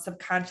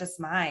subconscious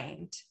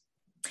mind.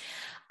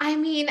 I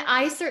mean,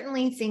 I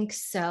certainly think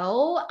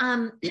so.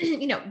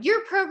 You know,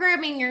 you're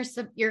programming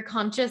your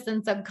conscious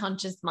and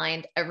subconscious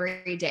mind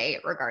every day,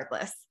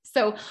 regardless.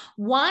 So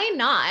why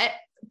not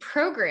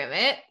program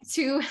it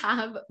to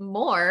have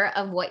more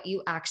of what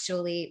you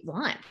actually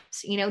want?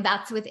 You know,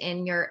 that's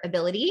within your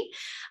ability.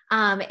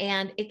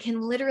 And it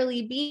can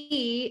literally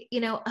be, you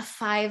know, a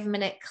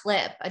 5-minute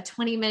clip, a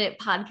 20-minute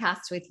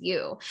podcast with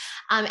you.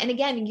 And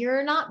again,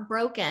 you're not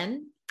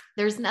broken.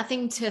 There's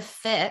nothing to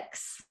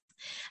fix.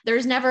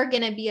 There's never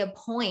going to be a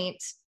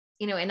point,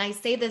 you know, and I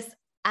say this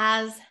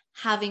as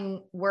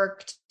having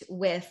worked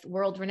with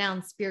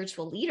world-renowned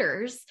spiritual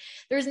leaders,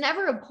 there's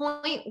never a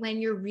point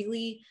when you're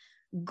really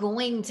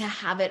going to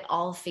have it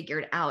all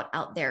figured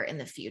out there in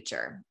the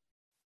future.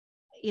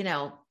 You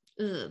know,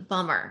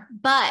 bummer,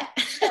 but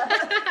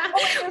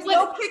there's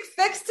no quick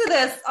fix to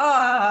this.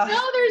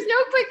 No, there's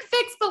no quick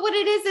fix, but what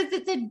it is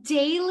it's a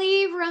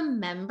daily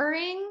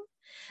remembering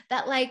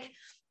that, like,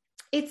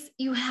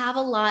 you have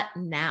a lot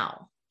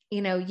now.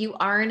 You know, you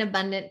are an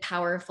abundant,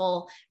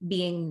 powerful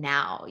being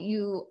now.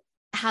 You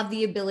have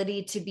the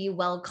ability to be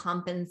well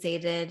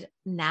compensated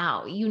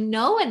now. You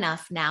know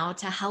enough now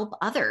to help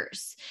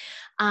others.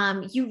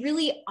 You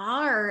really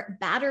are,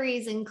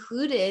 batteries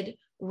included,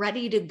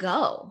 ready to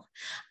go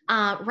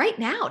right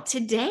now,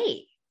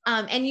 today.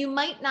 And you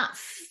might not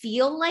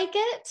feel like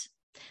it,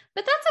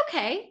 but that's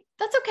okay.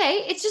 That's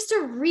okay. It's just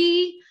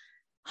a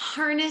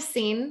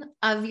harnessing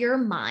of your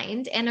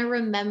mind and a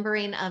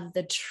remembering of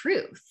the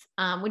truth,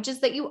 which is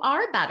that you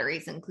are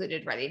batteries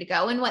included, ready to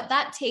go. And what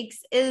that takes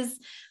is,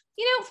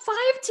 you know, 5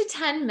 to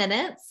 10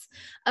 minutes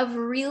of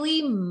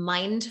really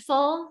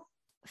mindful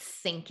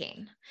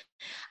thinking.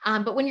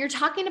 But when you're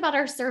talking about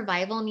our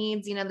survival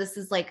needs, you know, this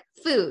is like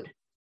food,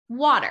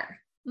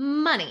 water,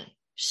 money,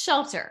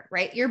 shelter,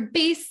 right? Your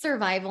base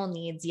survival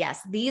needs.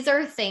 Yes, these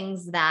are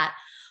things that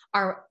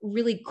are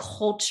really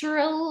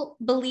cultural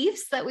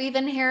beliefs that we've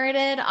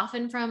inherited,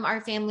 often from our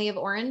family of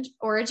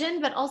origin,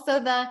 but also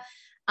the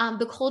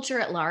culture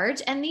at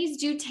large. And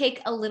these do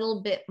take a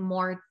little bit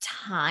more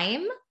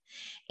time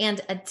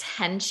and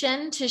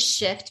attention to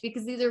shift,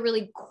 because these are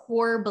really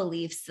core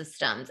belief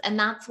systems. And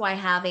that's why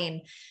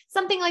having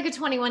something like a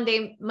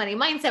 21-day money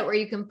mindset, where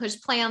you can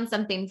push play on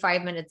something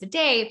 5 minutes a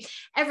day,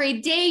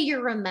 every day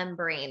you're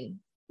remembering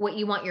what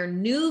you want your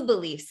new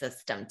belief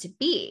system to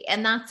be.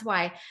 And that's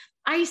why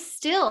I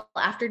still,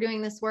 after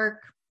doing this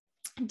work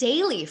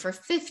daily for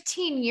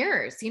 15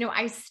 years, you know,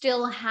 I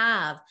still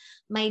have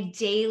my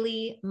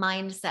daily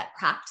mindset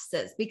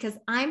practices, because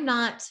I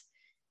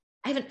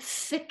haven't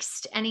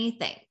fixed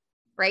anything,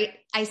 right?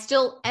 I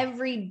still,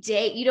 every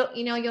day,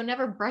 you'll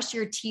never brush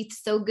your teeth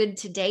so good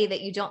today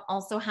that you don't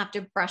also have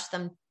to brush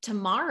them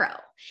tomorrow.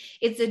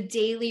 It's a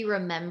daily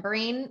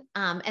remembering.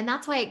 And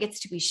that's why it gets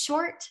to be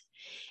short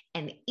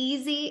and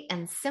easy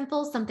and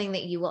simple, something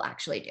that you will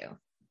actually do.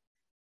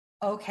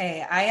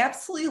 Okay. I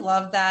absolutely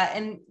love that.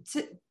 And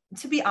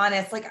to be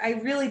honest, like, I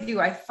really do.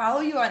 I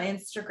follow you on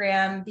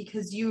Instagram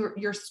because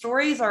your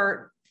stories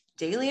are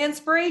daily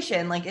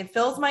inspiration. Like, it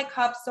fills my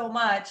cup so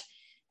much.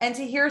 And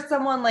to hear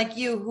someone like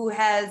you who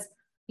has,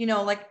 you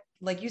know,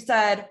 like you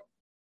said,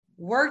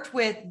 worked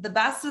with the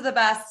best of the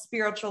best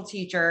spiritual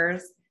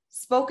teachers,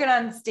 spoken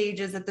on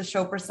stages at the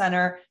Chopra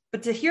Center,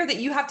 but to hear that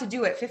you have to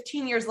do it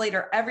 15 years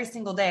later, every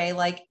single day,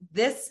 like,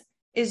 this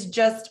is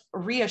just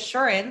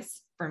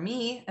reassurance for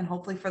me, and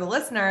hopefully for the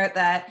listener,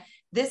 that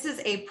this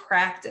is a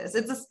practice.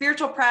 It's a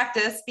spiritual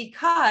practice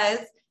because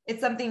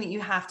it's something that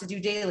you have to do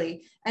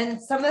daily.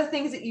 And some of the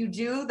things that you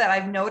do that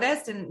I've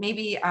noticed, and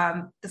maybe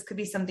this could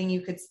be something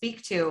you could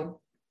speak to,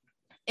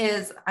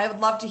 is I would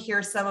love to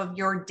hear some of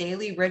your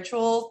daily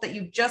rituals that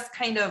you just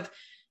kind of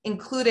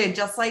included,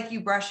 just like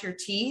you brush your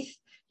teeth,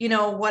 you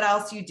know, what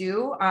else you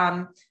do.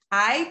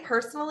 I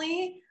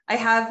personally, I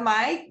have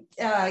my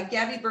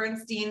Gabby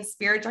Bernstein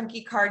Spirit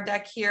Junkie card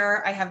deck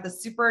here. I have the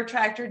Super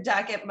Attractor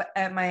deck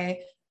at my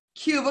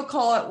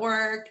cubicle at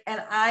work,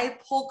 and I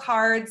pull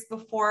cards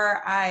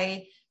before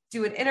I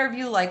do an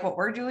interview like what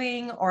we're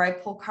doing, or I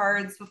pull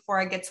cards before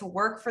I get to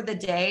work for the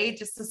day,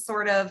 just to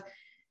sort of,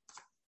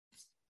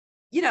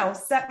 you know,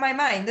 set my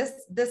mind.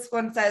 This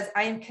one says,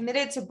 I am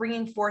committed to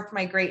bringing forth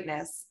my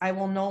greatness. I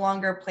will no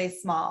longer play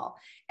small.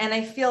 And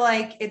I feel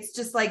like it's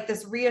just like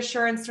this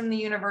reassurance from the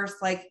universe,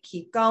 like,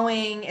 keep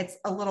going. It's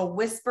a little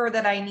whisper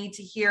that I need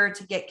to hear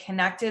to get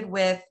connected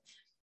with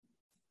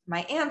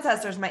my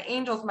ancestors, my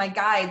angels, my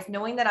guides,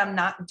 knowing that I'm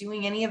not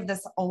doing any of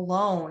this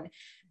alone.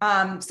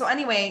 So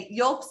anyway,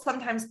 you'll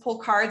sometimes pull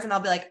cards and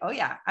I'll be like, oh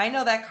yeah, I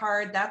know that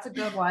card. That's a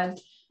good one.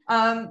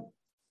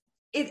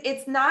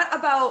 It's not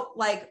about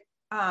like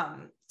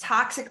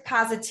toxic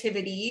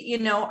positivity.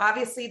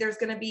 Obviously you're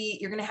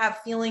going to have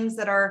feelings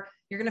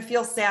you're going to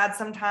feel sad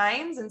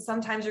sometimes. And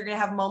sometimes you're going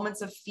to have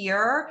moments of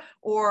fear,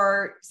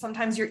 or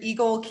sometimes your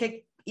ego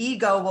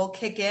will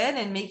kick in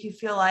and make you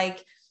feel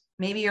like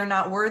maybe you're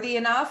not worthy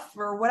enough,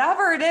 or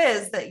whatever it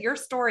is that your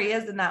story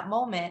is in that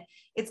moment.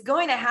 It's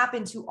going to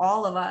happen to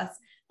all of us.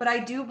 But I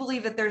do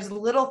believe that there's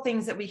little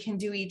things that we can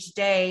do each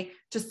day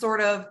to sort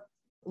of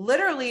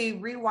literally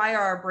rewire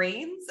our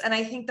brains. And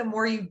I think the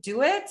more you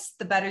do it,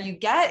 the better you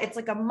get. It's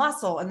like a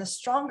muscle, and the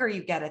stronger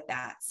you get at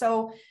that.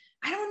 So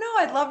I don't know.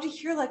 I'd love to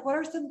hear, like, what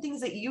are some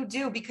things that you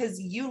do? Because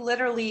you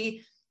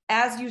literally,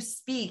 as you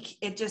speak,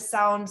 it just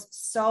sounds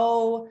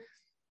so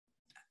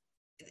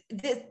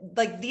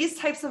like these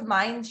types of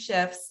mind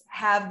shifts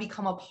have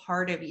become a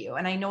part of you.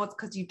 And I know it's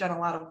because you've done a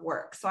lot of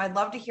work. So I'd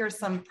love to hear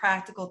some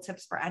practical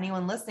tips for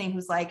anyone listening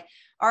who's like,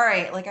 all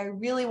right, like I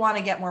really want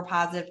to get more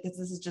positive, because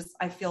this is just,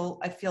 I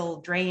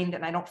feel drained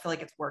and I don't feel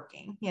like it's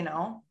working,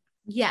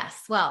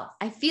 Yes. Well,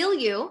 I feel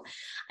you.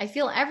 I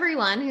feel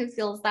everyone who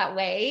feels that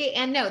way.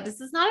 And no, this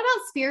is not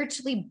about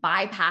spiritually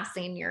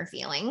bypassing your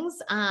feelings.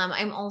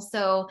 I'm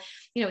also,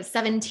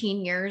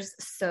 17 years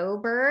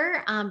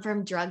sober,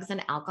 from drugs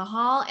and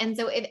alcohol. And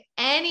so if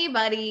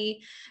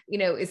anybody,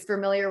 is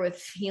familiar with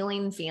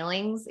feeling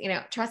feelings,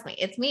 trust me,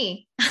 it's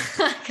me,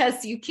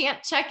 because you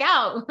can't check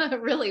out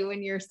really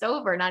when you're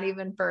sober, not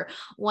even for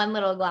one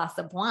little glass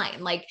of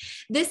wine. Like,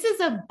 this is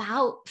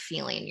about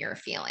feeling your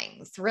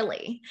feelings,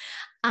 really.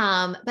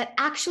 But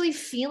actually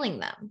feeling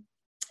them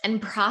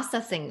and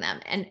processing them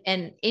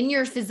and in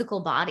your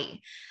physical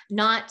body,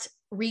 not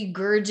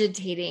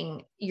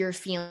regurgitating your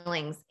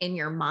feelings in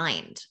your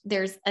mind.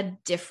 There's a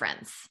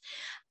difference,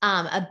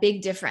 a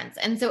big difference.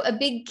 And so a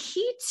big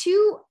key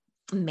to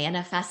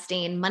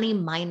manifesting money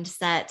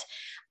mindset,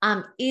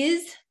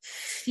 is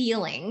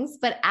feelings,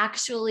 but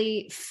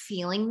actually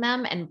feeling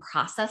them and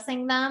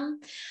processing them,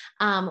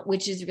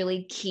 which is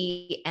really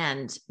key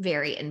and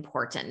very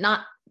important.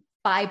 Not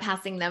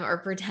bypassing them or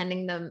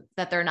pretending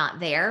that they're not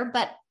there.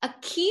 But a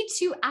key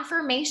to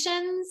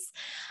affirmations,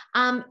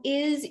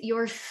 is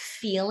your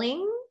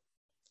feeling,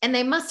 and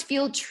they must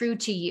feel true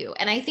to you.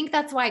 And I think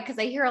that's why, because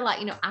I hear a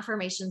lot,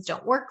 affirmations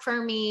don't work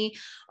for me,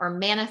 or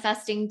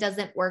manifesting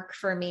doesn't work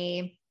for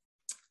me.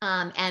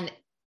 And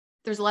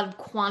there's a lot of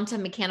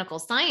quantum mechanical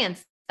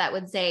science that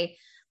would say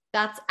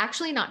that's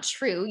actually not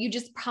true. You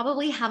just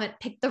probably haven't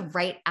picked the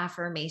right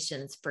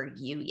affirmations for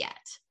you yet.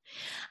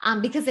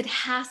 Because it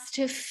has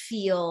to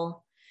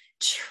feel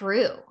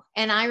true.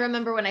 And I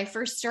remember when I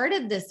first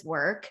started this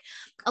work,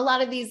 a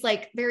lot of these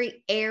like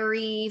very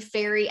airy,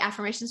 fairy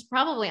affirmations,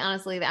 probably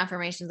honestly the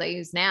affirmations I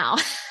use now,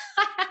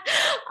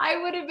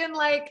 I would have been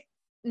like,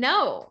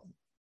 no,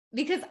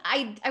 because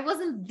I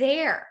wasn't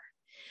there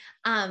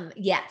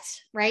yet.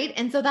 Right.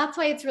 And so that's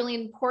why it's really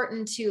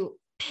important to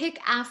pick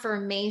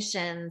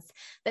affirmations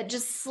that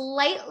just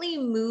slightly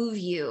move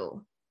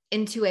you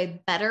into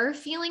a better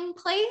feeling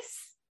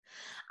place.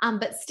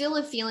 But still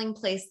a feeling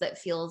place that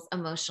feels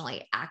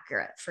emotionally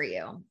accurate for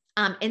you.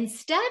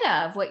 Instead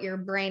of what your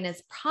brain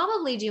is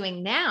probably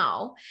doing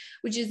now,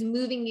 which is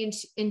moving you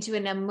into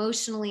an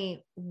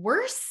emotionally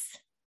worse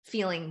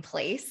feeling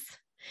place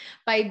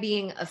by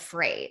being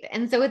afraid.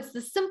 And so it's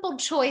the simple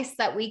choice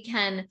that we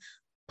can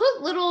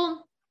put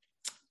little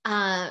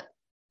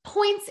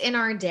points in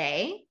our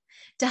day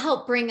to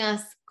help bring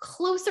us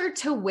closer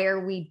to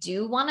where we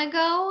do want to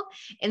go,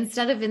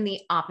 instead of in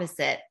the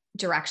opposite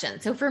direction.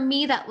 So for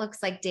me, that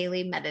looks like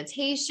daily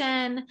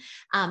meditation,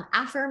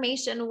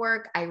 affirmation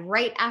work. I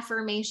write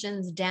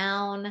affirmations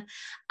down.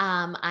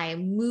 I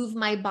move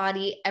my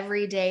body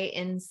every day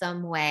in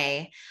some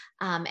way,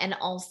 and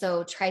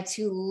also try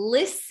to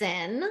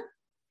listen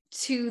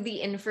to the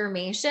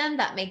information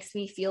that makes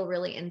me feel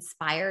really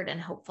inspired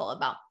and hopeful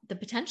about the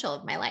potential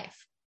of my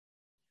life.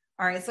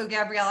 All right. So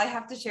Gabrielle, I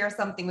have to share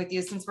something with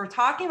you since we're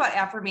talking about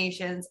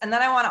affirmations. And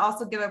then I want to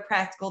also give a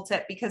practical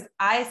tip, because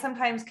I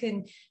sometimes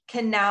can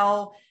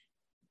now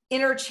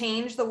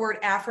interchange the word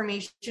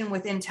affirmation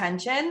with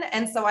intention.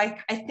 And so I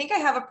think I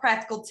have a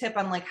practical tip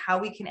on like how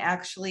we can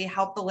actually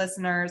help the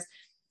listeners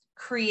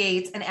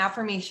create an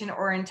affirmation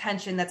or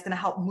intention that's going to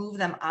help move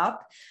them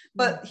up.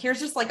 But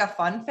here's just like a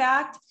fun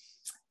fact.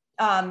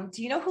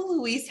 Do you know who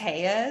Louise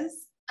Hay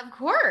is? Of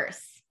course.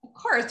 Of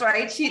course,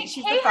 right? She's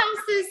Hay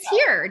House is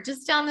here,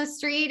 just down the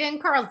street in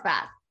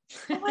Carlsbad.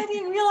 Oh, I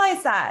didn't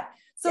realize that.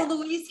 So Yeah.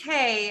 Louise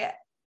Hay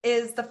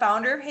is the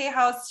founder of Hay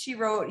House. She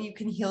wrote You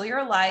Can Heal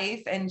Your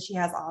Life, and she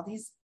has all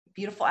these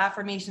beautiful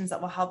affirmations that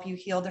will help you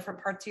heal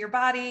different parts of your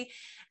body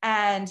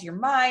and your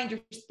mind, your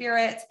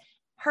spirit.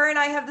 Her and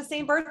I have the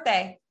same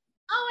birthday.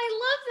 Oh, I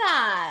love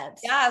that.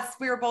 Yes,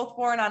 we were both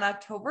born on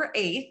October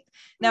 8th.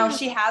 Now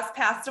she has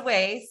passed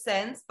away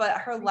since, but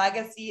her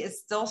legacy is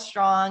still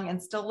strong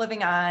and still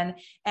living on.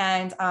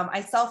 And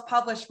I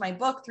self-published my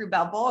book through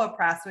Balboa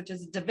Press, which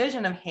is a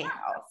division of Hay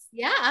House.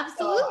 Yeah,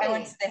 So I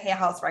went absolutely. to the Hay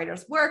House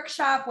Writers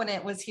Workshop when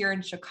it was here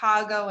in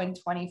Chicago in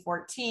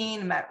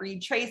 2014, met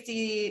Reed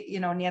Tracy,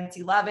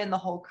 Nancy Levin, the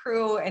whole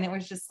crew. And it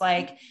was just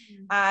like,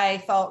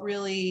 I felt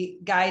really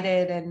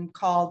guided and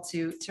called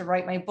to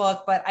write my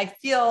book, but I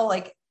feel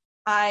like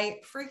I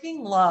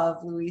freaking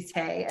love Louise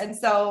Hay. And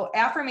so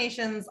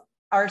affirmations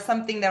are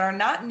something that are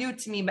not new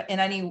to me, but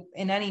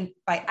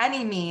by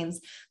any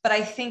means, but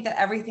I think that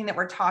everything that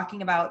we're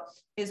talking about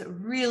is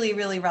really,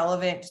 really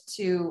relevant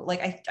to,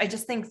 like, I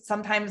just think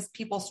sometimes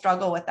people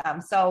struggle with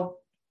them. So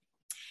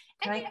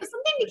something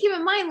to keep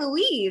in mind,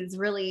 Louise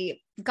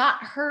really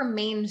got her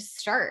main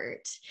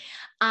start,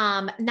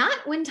 not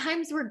when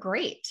times were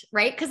great,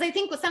 right? Because I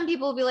think what some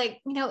people will be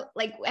like,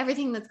 like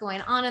everything that's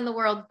going on in the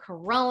world,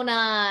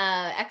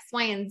 Corona, X,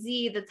 Y, and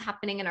Z that's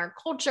happening in our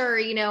culture,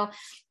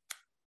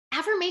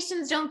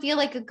 affirmations don't feel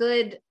like a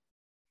good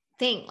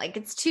thing. Like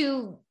it's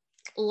too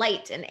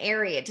light and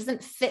airy. It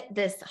doesn't fit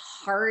this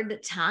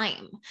hard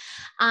time.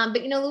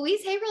 But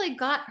Louise Hay really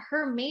got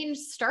her main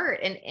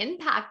start and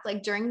impact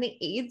like during the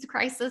AIDS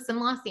crisis in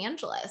Los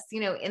Angeles,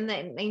 in the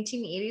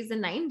 1980s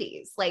and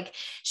 90s. Like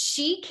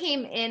she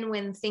came in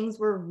when things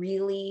were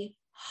really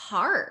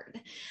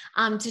hard,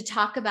 to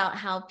talk about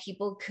how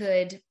people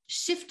could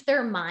shift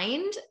their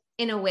mind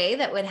in a way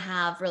that would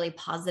have really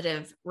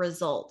positive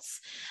results,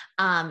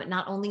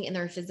 not only in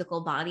their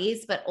physical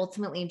bodies, but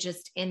ultimately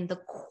just in the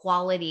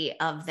quality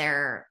of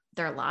their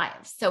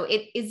lives. So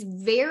it is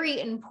very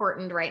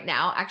important right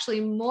now, actually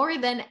more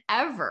than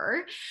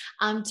ever,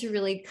 to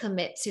really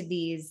commit to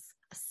these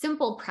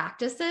simple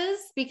practices,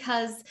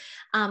 because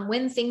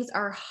when things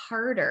are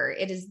harder,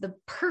 it is the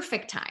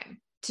perfect time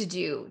to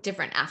do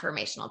different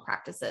affirmational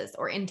practices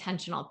or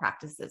intentional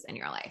practices in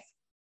your life.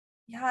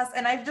 Yes.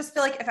 And I just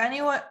feel like if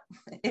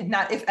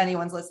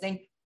anyone's listening,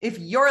 if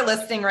you're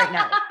listening right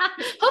now,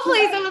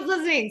 hopefully someone's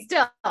listening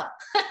still.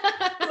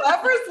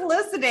 Whoever's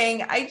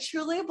listening, I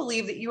truly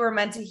believe that you are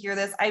meant to hear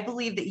this. I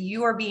believe that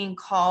you are being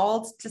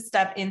called to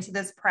step into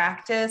this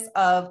practice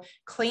of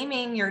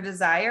claiming your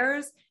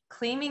desires,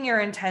 claiming your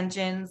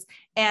intentions,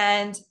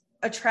 and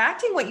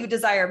attracting what you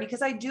desire.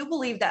 Because I do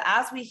believe that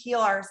as we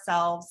heal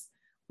ourselves,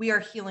 we are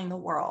healing the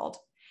world.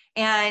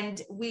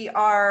 And we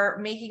are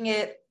making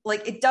it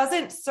like, it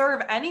doesn't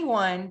serve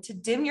anyone to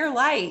dim your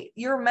light.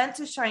 You're meant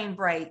to shine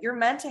bright. You're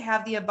meant to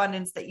have the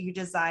abundance that you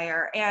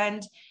desire.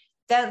 And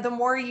then the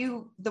more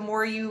you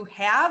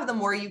have, the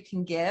more you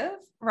can give.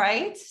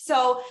 Right.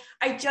 So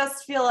I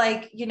just feel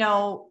like,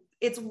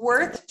 it's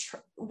worth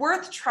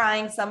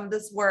trying some of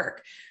this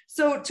work.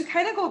 So to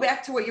kind of go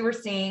back to what you were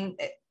saying,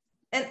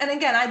 and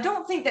again, I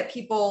don't think that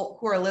people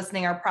who are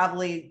listening are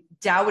probably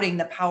doubting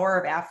the power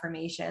of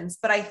affirmations,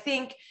 but I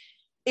think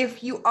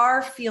if you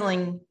are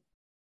feeling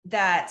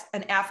that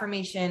an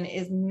affirmation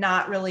is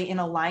not really in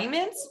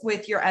alignment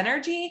with your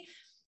energy,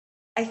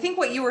 I think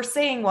what you were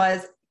saying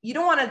was you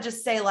don't want to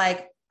just say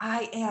like,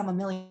 I am a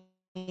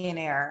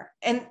millionaire.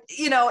 And,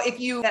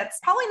 that's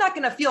probably not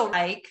going to feel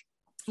like,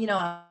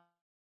 I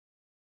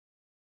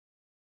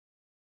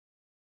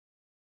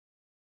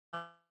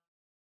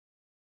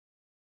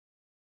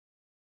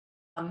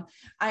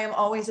am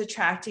always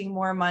attracting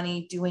more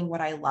money doing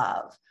what I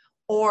love.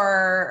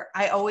 Or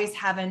I always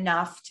have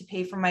enough to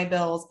pay for my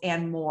bills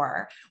and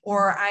more.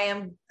 Or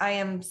I'm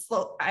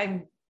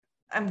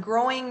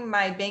growing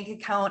my bank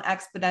account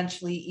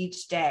exponentially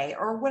each day,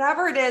 or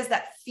whatever it is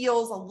that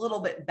feels a little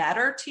bit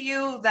better to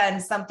you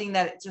than something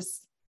that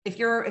just, if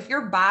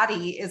your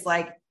body is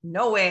like,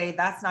 no way,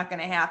 that's not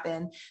going to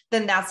happen,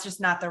 then that's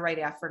just not the right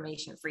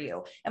affirmation for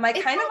you. Am I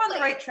kind of on the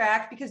right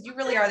track? Because you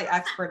really are the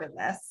expert in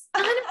this.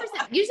 100%.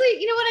 Usually,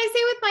 what I say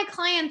with my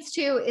clients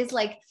too is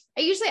like,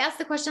 I usually ask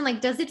the question,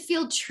 like, does it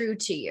feel true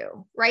to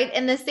you? Right.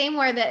 In the same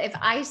way that if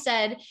I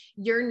said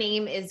your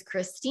name is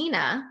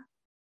Christina,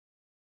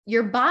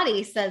 your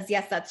body says,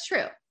 yes, that's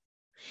true.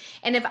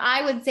 And if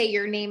I would say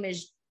your name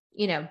is,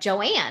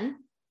 Joanne,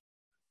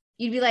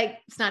 you'd be like,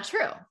 it's not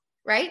true.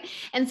 Right.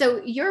 And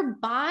so your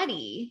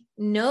body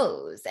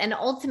knows. And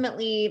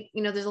ultimately,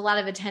 there's a lot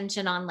of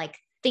attention on like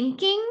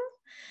thinking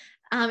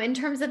in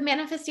terms of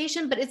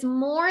manifestation, but it's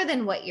more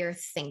than what you're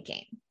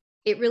thinking.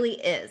 It really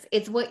is.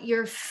 It's what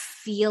you're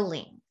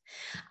feeling.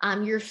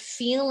 Your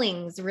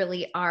feelings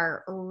really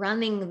are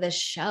running the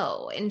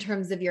show in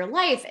terms of your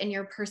life and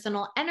your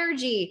personal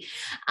energy.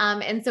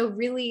 And so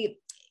really,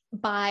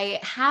 by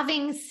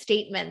having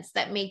statements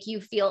that make you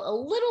feel a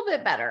little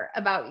bit better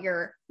about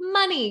your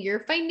money, your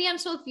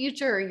financial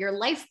future, your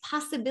life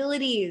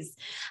possibilities,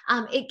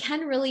 it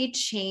can really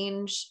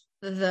change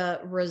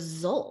the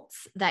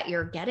results that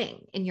you're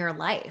getting in your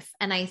life.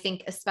 And I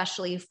think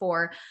especially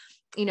for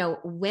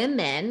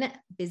women,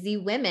 busy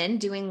women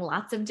doing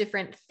lots of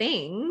different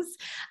things,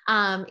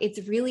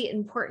 it's really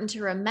important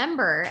to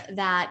remember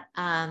that,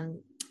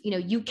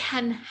 you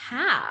can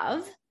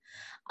have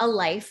a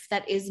life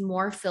that is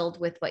more filled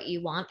with what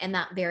you want. And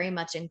that very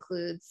much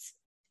includes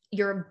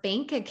your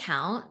bank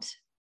account,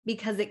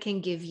 because it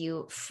can give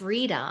you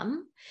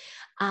freedom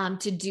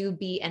to do,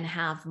 be, and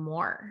have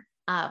more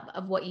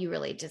of what you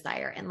really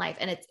desire in life.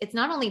 And it's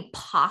not only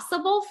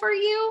possible for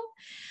you,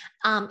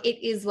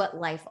 it is what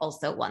life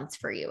also wants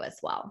for you as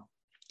well,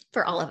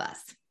 for all of us.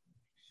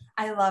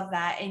 I love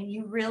that. And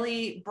you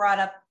really brought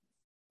up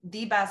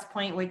the best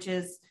point, which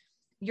is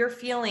your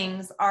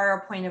feelings are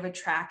a point of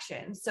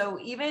attraction. So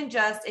even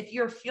just if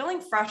you're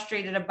feeling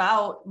frustrated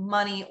about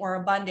money or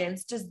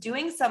abundance, just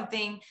doing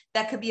something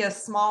that could be a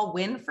small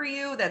win for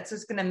you that's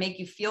just going to make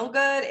you feel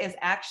good is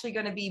actually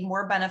going to be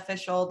more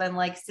beneficial than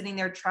like sitting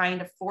there trying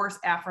to force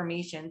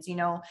affirmations.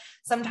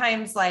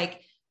 Sometimes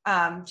like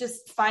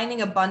just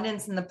finding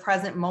abundance in the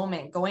present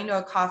moment, going to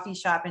a coffee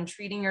shop and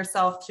treating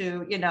yourself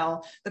to,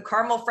 the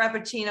caramel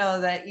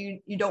frappuccino that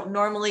you don't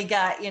normally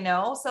get,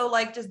 so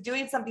like just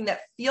doing something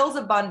that feels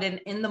abundant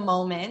in the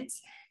moment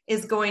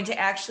is going to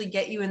actually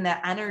get you in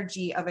the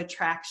energy of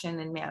attraction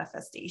and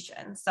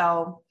manifestation.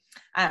 So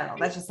I don't know,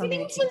 that's just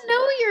something to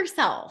know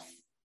yourself,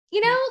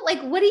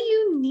 like, what do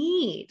you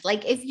need?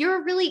 Like if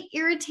you're really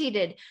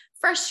irritated,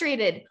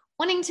 frustrated,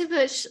 wanting to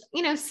push,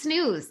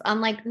 snooze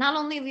on like not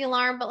only the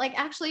alarm, but like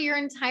actually your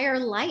entire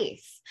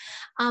life.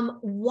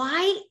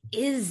 Why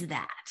is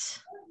that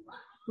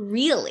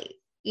really?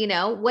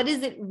 What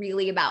is it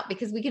really about?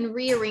 Because we can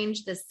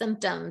rearrange the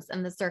symptoms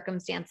and the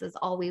circumstances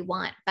all we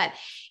want. But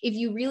if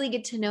you really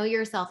get to know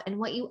yourself and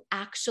what you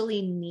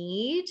actually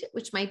need,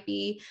 which might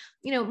be,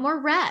 more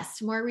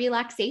rest, more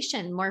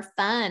relaxation, more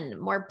fun,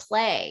 more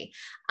play.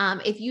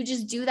 If you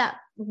just do that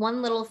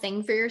one little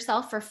thing for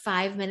yourself for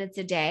 5 minutes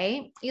a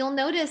day, you'll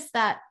notice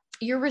that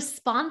your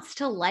response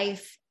to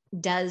life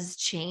does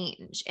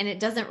change, and it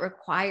doesn't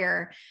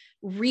require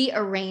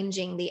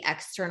rearranging the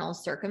external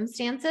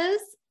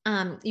circumstances.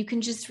 You can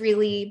just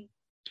really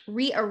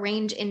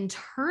rearrange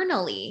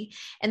internally,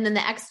 and then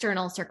the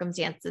external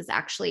circumstances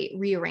actually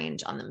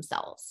rearrange on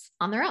themselves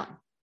on their own.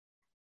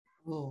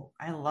 Oh,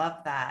 I love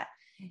that.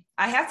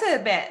 I have to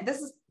admit,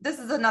 this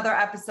is another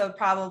episode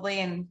probably,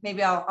 and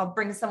maybe I'll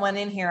bring someone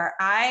in here.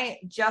 I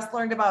just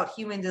learned about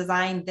human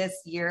design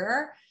this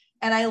year,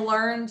 and I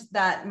learned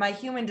that my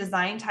human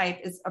design type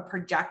is a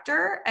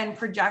projector, and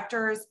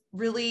projectors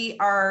really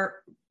are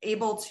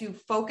able to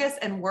focus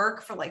and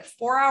work for like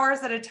 4 hours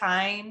at a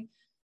time.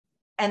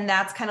 And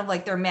that's kind of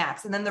like their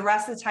max. And then the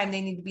rest of the time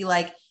they need to be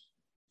like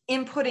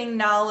inputting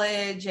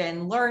knowledge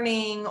and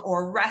learning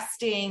or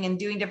resting and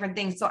doing different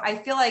things. So I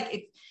feel like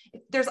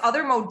if there's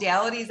other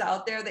modalities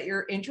out there that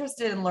you're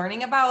interested in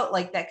learning about,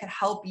 like that could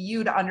help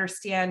you to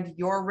understand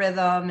your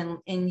rhythm and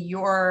in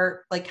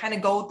your, like kind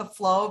of go with the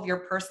flow of your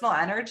personal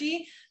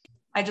energy.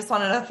 I just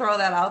wanted to throw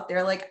that out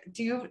there. Like,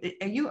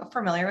 are you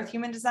familiar with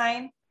human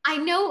design? I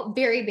know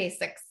very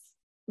basics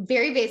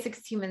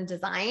human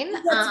design.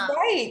 That's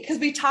right. Because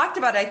we talked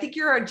about it. I think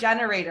you're a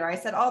generator. I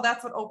said, oh,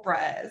 that's what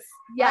Oprah is.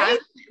 Yeah.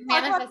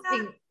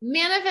 Right?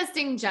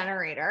 Manifesting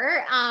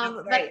generator.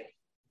 Right. But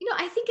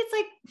I think it's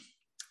like,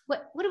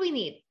 what do we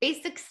need?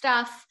 Basic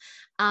stuff.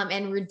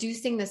 And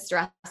reducing the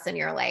stress in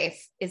your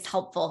life is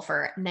helpful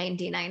for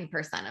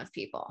 99% of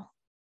people.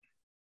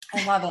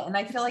 I love it. And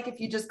I feel like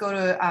if you just go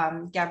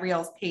to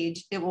Gabrielle's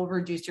page, it will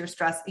reduce your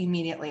stress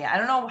immediately. I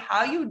don't know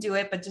how you do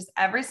it, but just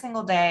every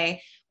single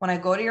day when I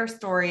go to your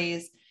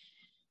stories,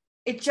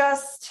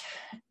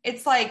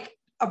 it's like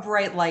a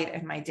bright light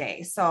in my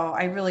day. So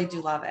I really do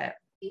love it.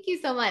 Thank you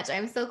so much.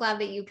 I'm so glad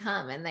that you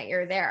come and that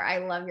you're there. I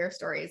love your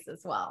stories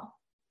as well.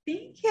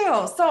 Thank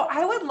you. So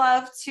I would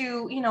love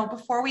to,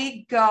 before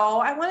we go,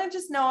 I want to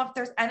just know if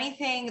there's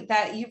anything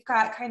that you've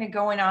got kind of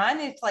going on.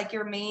 If like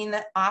your main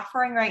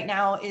offering right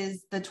now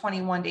is the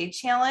 21-day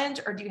challenge,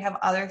 or do you have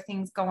other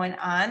things going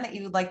on that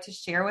you would like to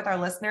share with our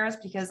listeners?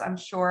 Because I'm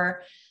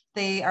sure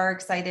they are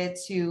excited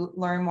to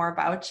learn more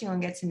about you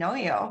and get to know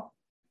you.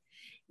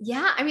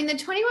 Yeah. I mean, the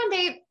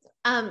 21-day,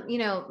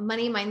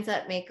 money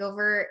mindset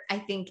makeover, I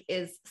think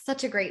is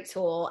such a great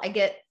tool. I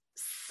get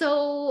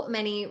so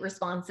many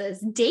responses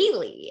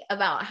daily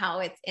about how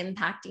it's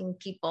impacting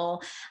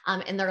people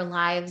in their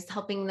lives,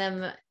 helping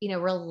them,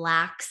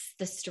 relax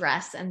the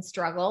stress and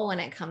struggle when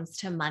it comes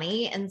to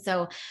money. And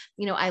so,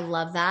 I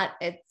love that.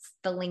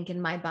 The link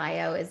in my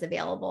bio is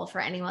available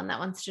for anyone that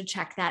wants to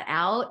check that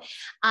out.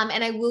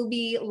 And I will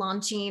be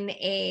launching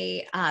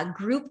a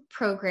group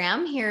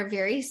program here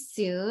very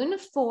soon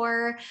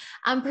for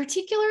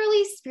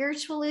particularly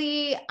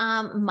spiritually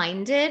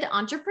minded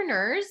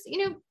entrepreneurs,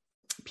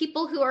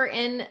 people who are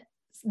in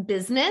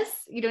business.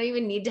 You don't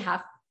even need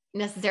to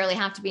necessarily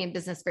have to be in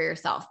business for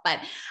yourself, but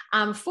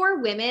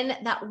for women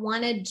that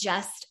want to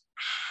just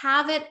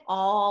have it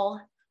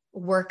all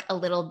work a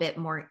little bit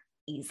more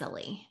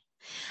easily.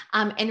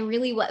 And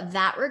really what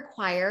that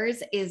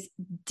requires is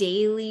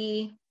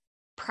daily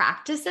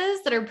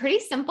practices that are pretty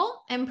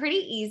simple and pretty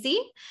easy,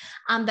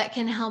 that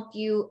can help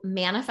you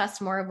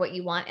manifest more of what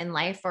you want in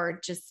life or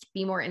just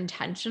be more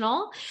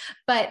intentional.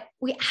 But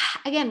we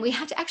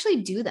have to actually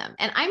do them.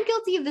 And I'm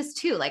guilty of this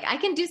too. Like I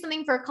can do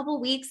something for a couple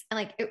of weeks and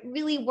like, it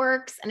really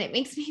works and it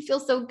makes me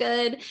feel so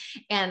good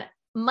and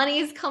money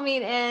is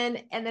coming in.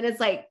 And then it's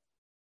like,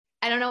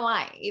 I don't know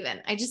why even.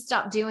 I just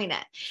stopped doing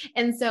it.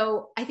 And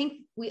so I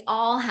think we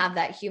all have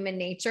that human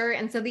nature.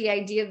 And so the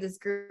idea of this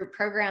group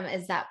program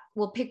is that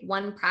we'll pick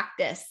one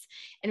practice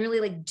and really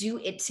like do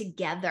it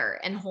together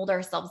and hold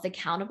ourselves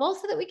accountable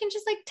so that we can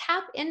just like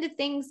tap into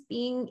things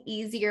being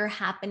easier,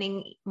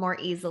 happening more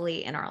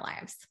easily in our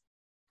lives.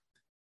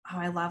 Oh,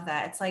 I love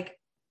that. It's like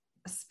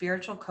a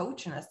spiritual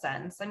coach in a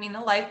sense. I mean,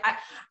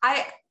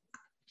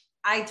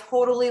 I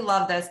totally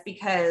love this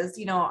because,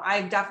 you know,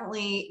 I've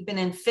definitely been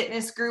in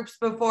fitness groups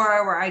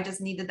before where I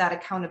just needed that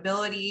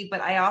accountability,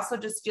 but I also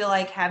just feel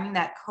like having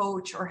that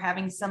coach or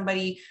having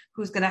somebody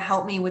who's going to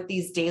help me with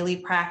these daily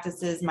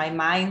practices, my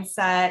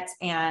mindset,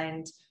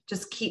 and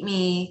just keep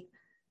me,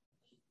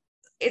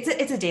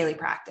 it's a daily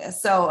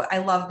practice. So I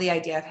love the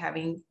idea of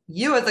having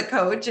you as a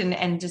coach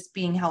and just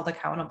being held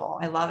accountable.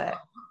 I love it.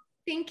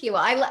 Thank you.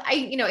 Well, I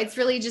you know, it's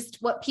really just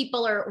what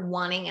people are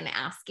wanting and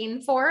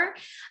asking for.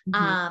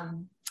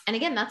 Mm-hmm. And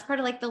again, that's part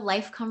of like the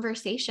life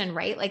conversation,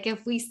 right? Like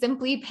if we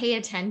simply pay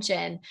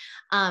attention,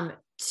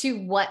 to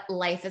what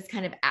life is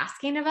kind of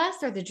asking of us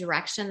or the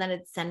direction that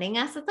it's sending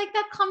us, it's like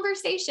that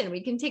conversation.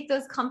 We can take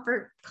those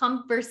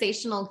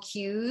conversational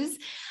cues,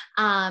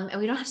 and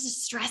we don't have to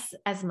stress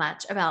as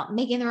much about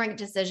making the right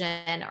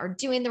decision or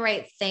doing the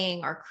right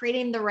thing or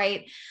creating the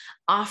right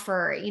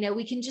offer. You know,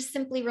 we can just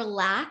simply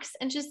relax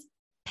and just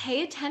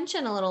pay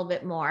attention a little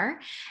bit more.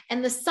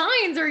 And the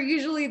signs are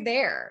usually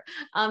there.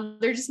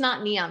 They're just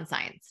not neon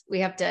signs.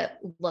 We have to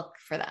look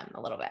for them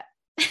a little bit.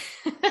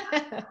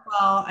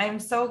 Well, I'm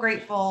so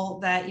grateful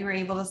that you were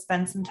able to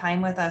spend some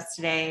time with us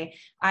today.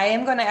 I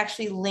am going to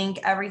actually link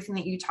everything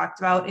that you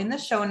talked about in the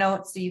show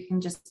notes, so you can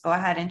just go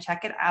ahead and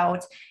check it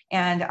out.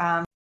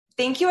 And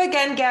thank you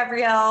again,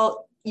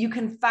 Gabrielle. You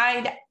can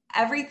find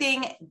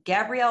everything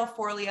Gabrielle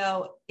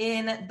Forleo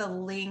in the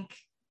link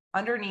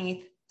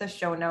underneath the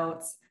show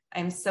notes.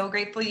 I'm so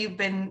grateful you've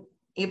been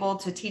able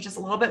to teach us a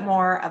little bit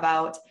more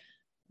about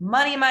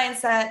money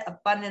mindset,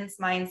 abundance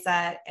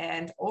mindset,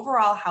 and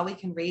overall how we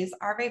can raise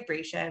our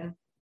vibration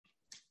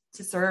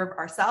to serve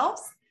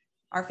ourselves,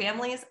 our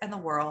families, and the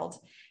world.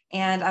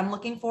 And I'm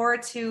looking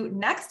forward to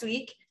next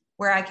week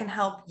where I can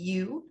help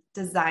you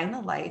design the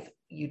life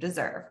you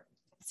deserve.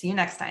 See you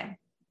next time.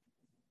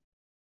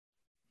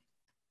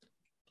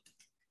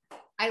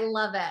 I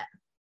love it.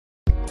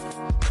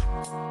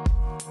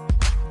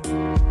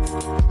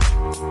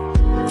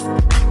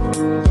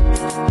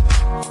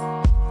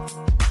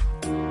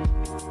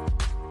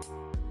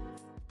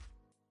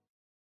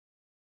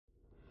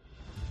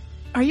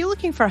 Are you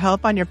looking for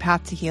help on your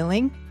path to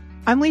healing?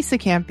 I'm Lisa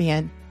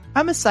Campion.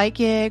 I'm a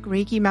psychic,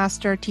 Reiki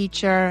master,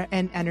 teacher,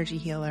 and energy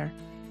healer.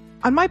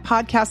 On my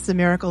podcast, The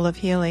Miracle of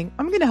Healing,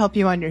 I'm going to help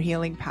you on your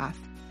healing path.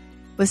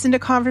 Listen to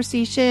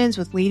conversations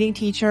with leading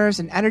teachers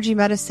in energy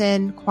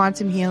medicine,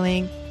 quantum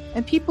healing,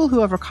 and people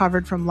who have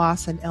recovered from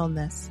loss and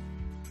illness.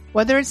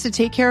 Whether it's to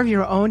take care of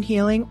your own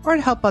healing or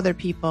to help other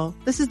people,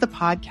 this is the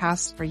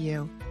podcast for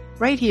you,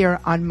 right here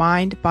on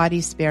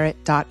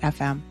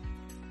mindbodyspirit.fm.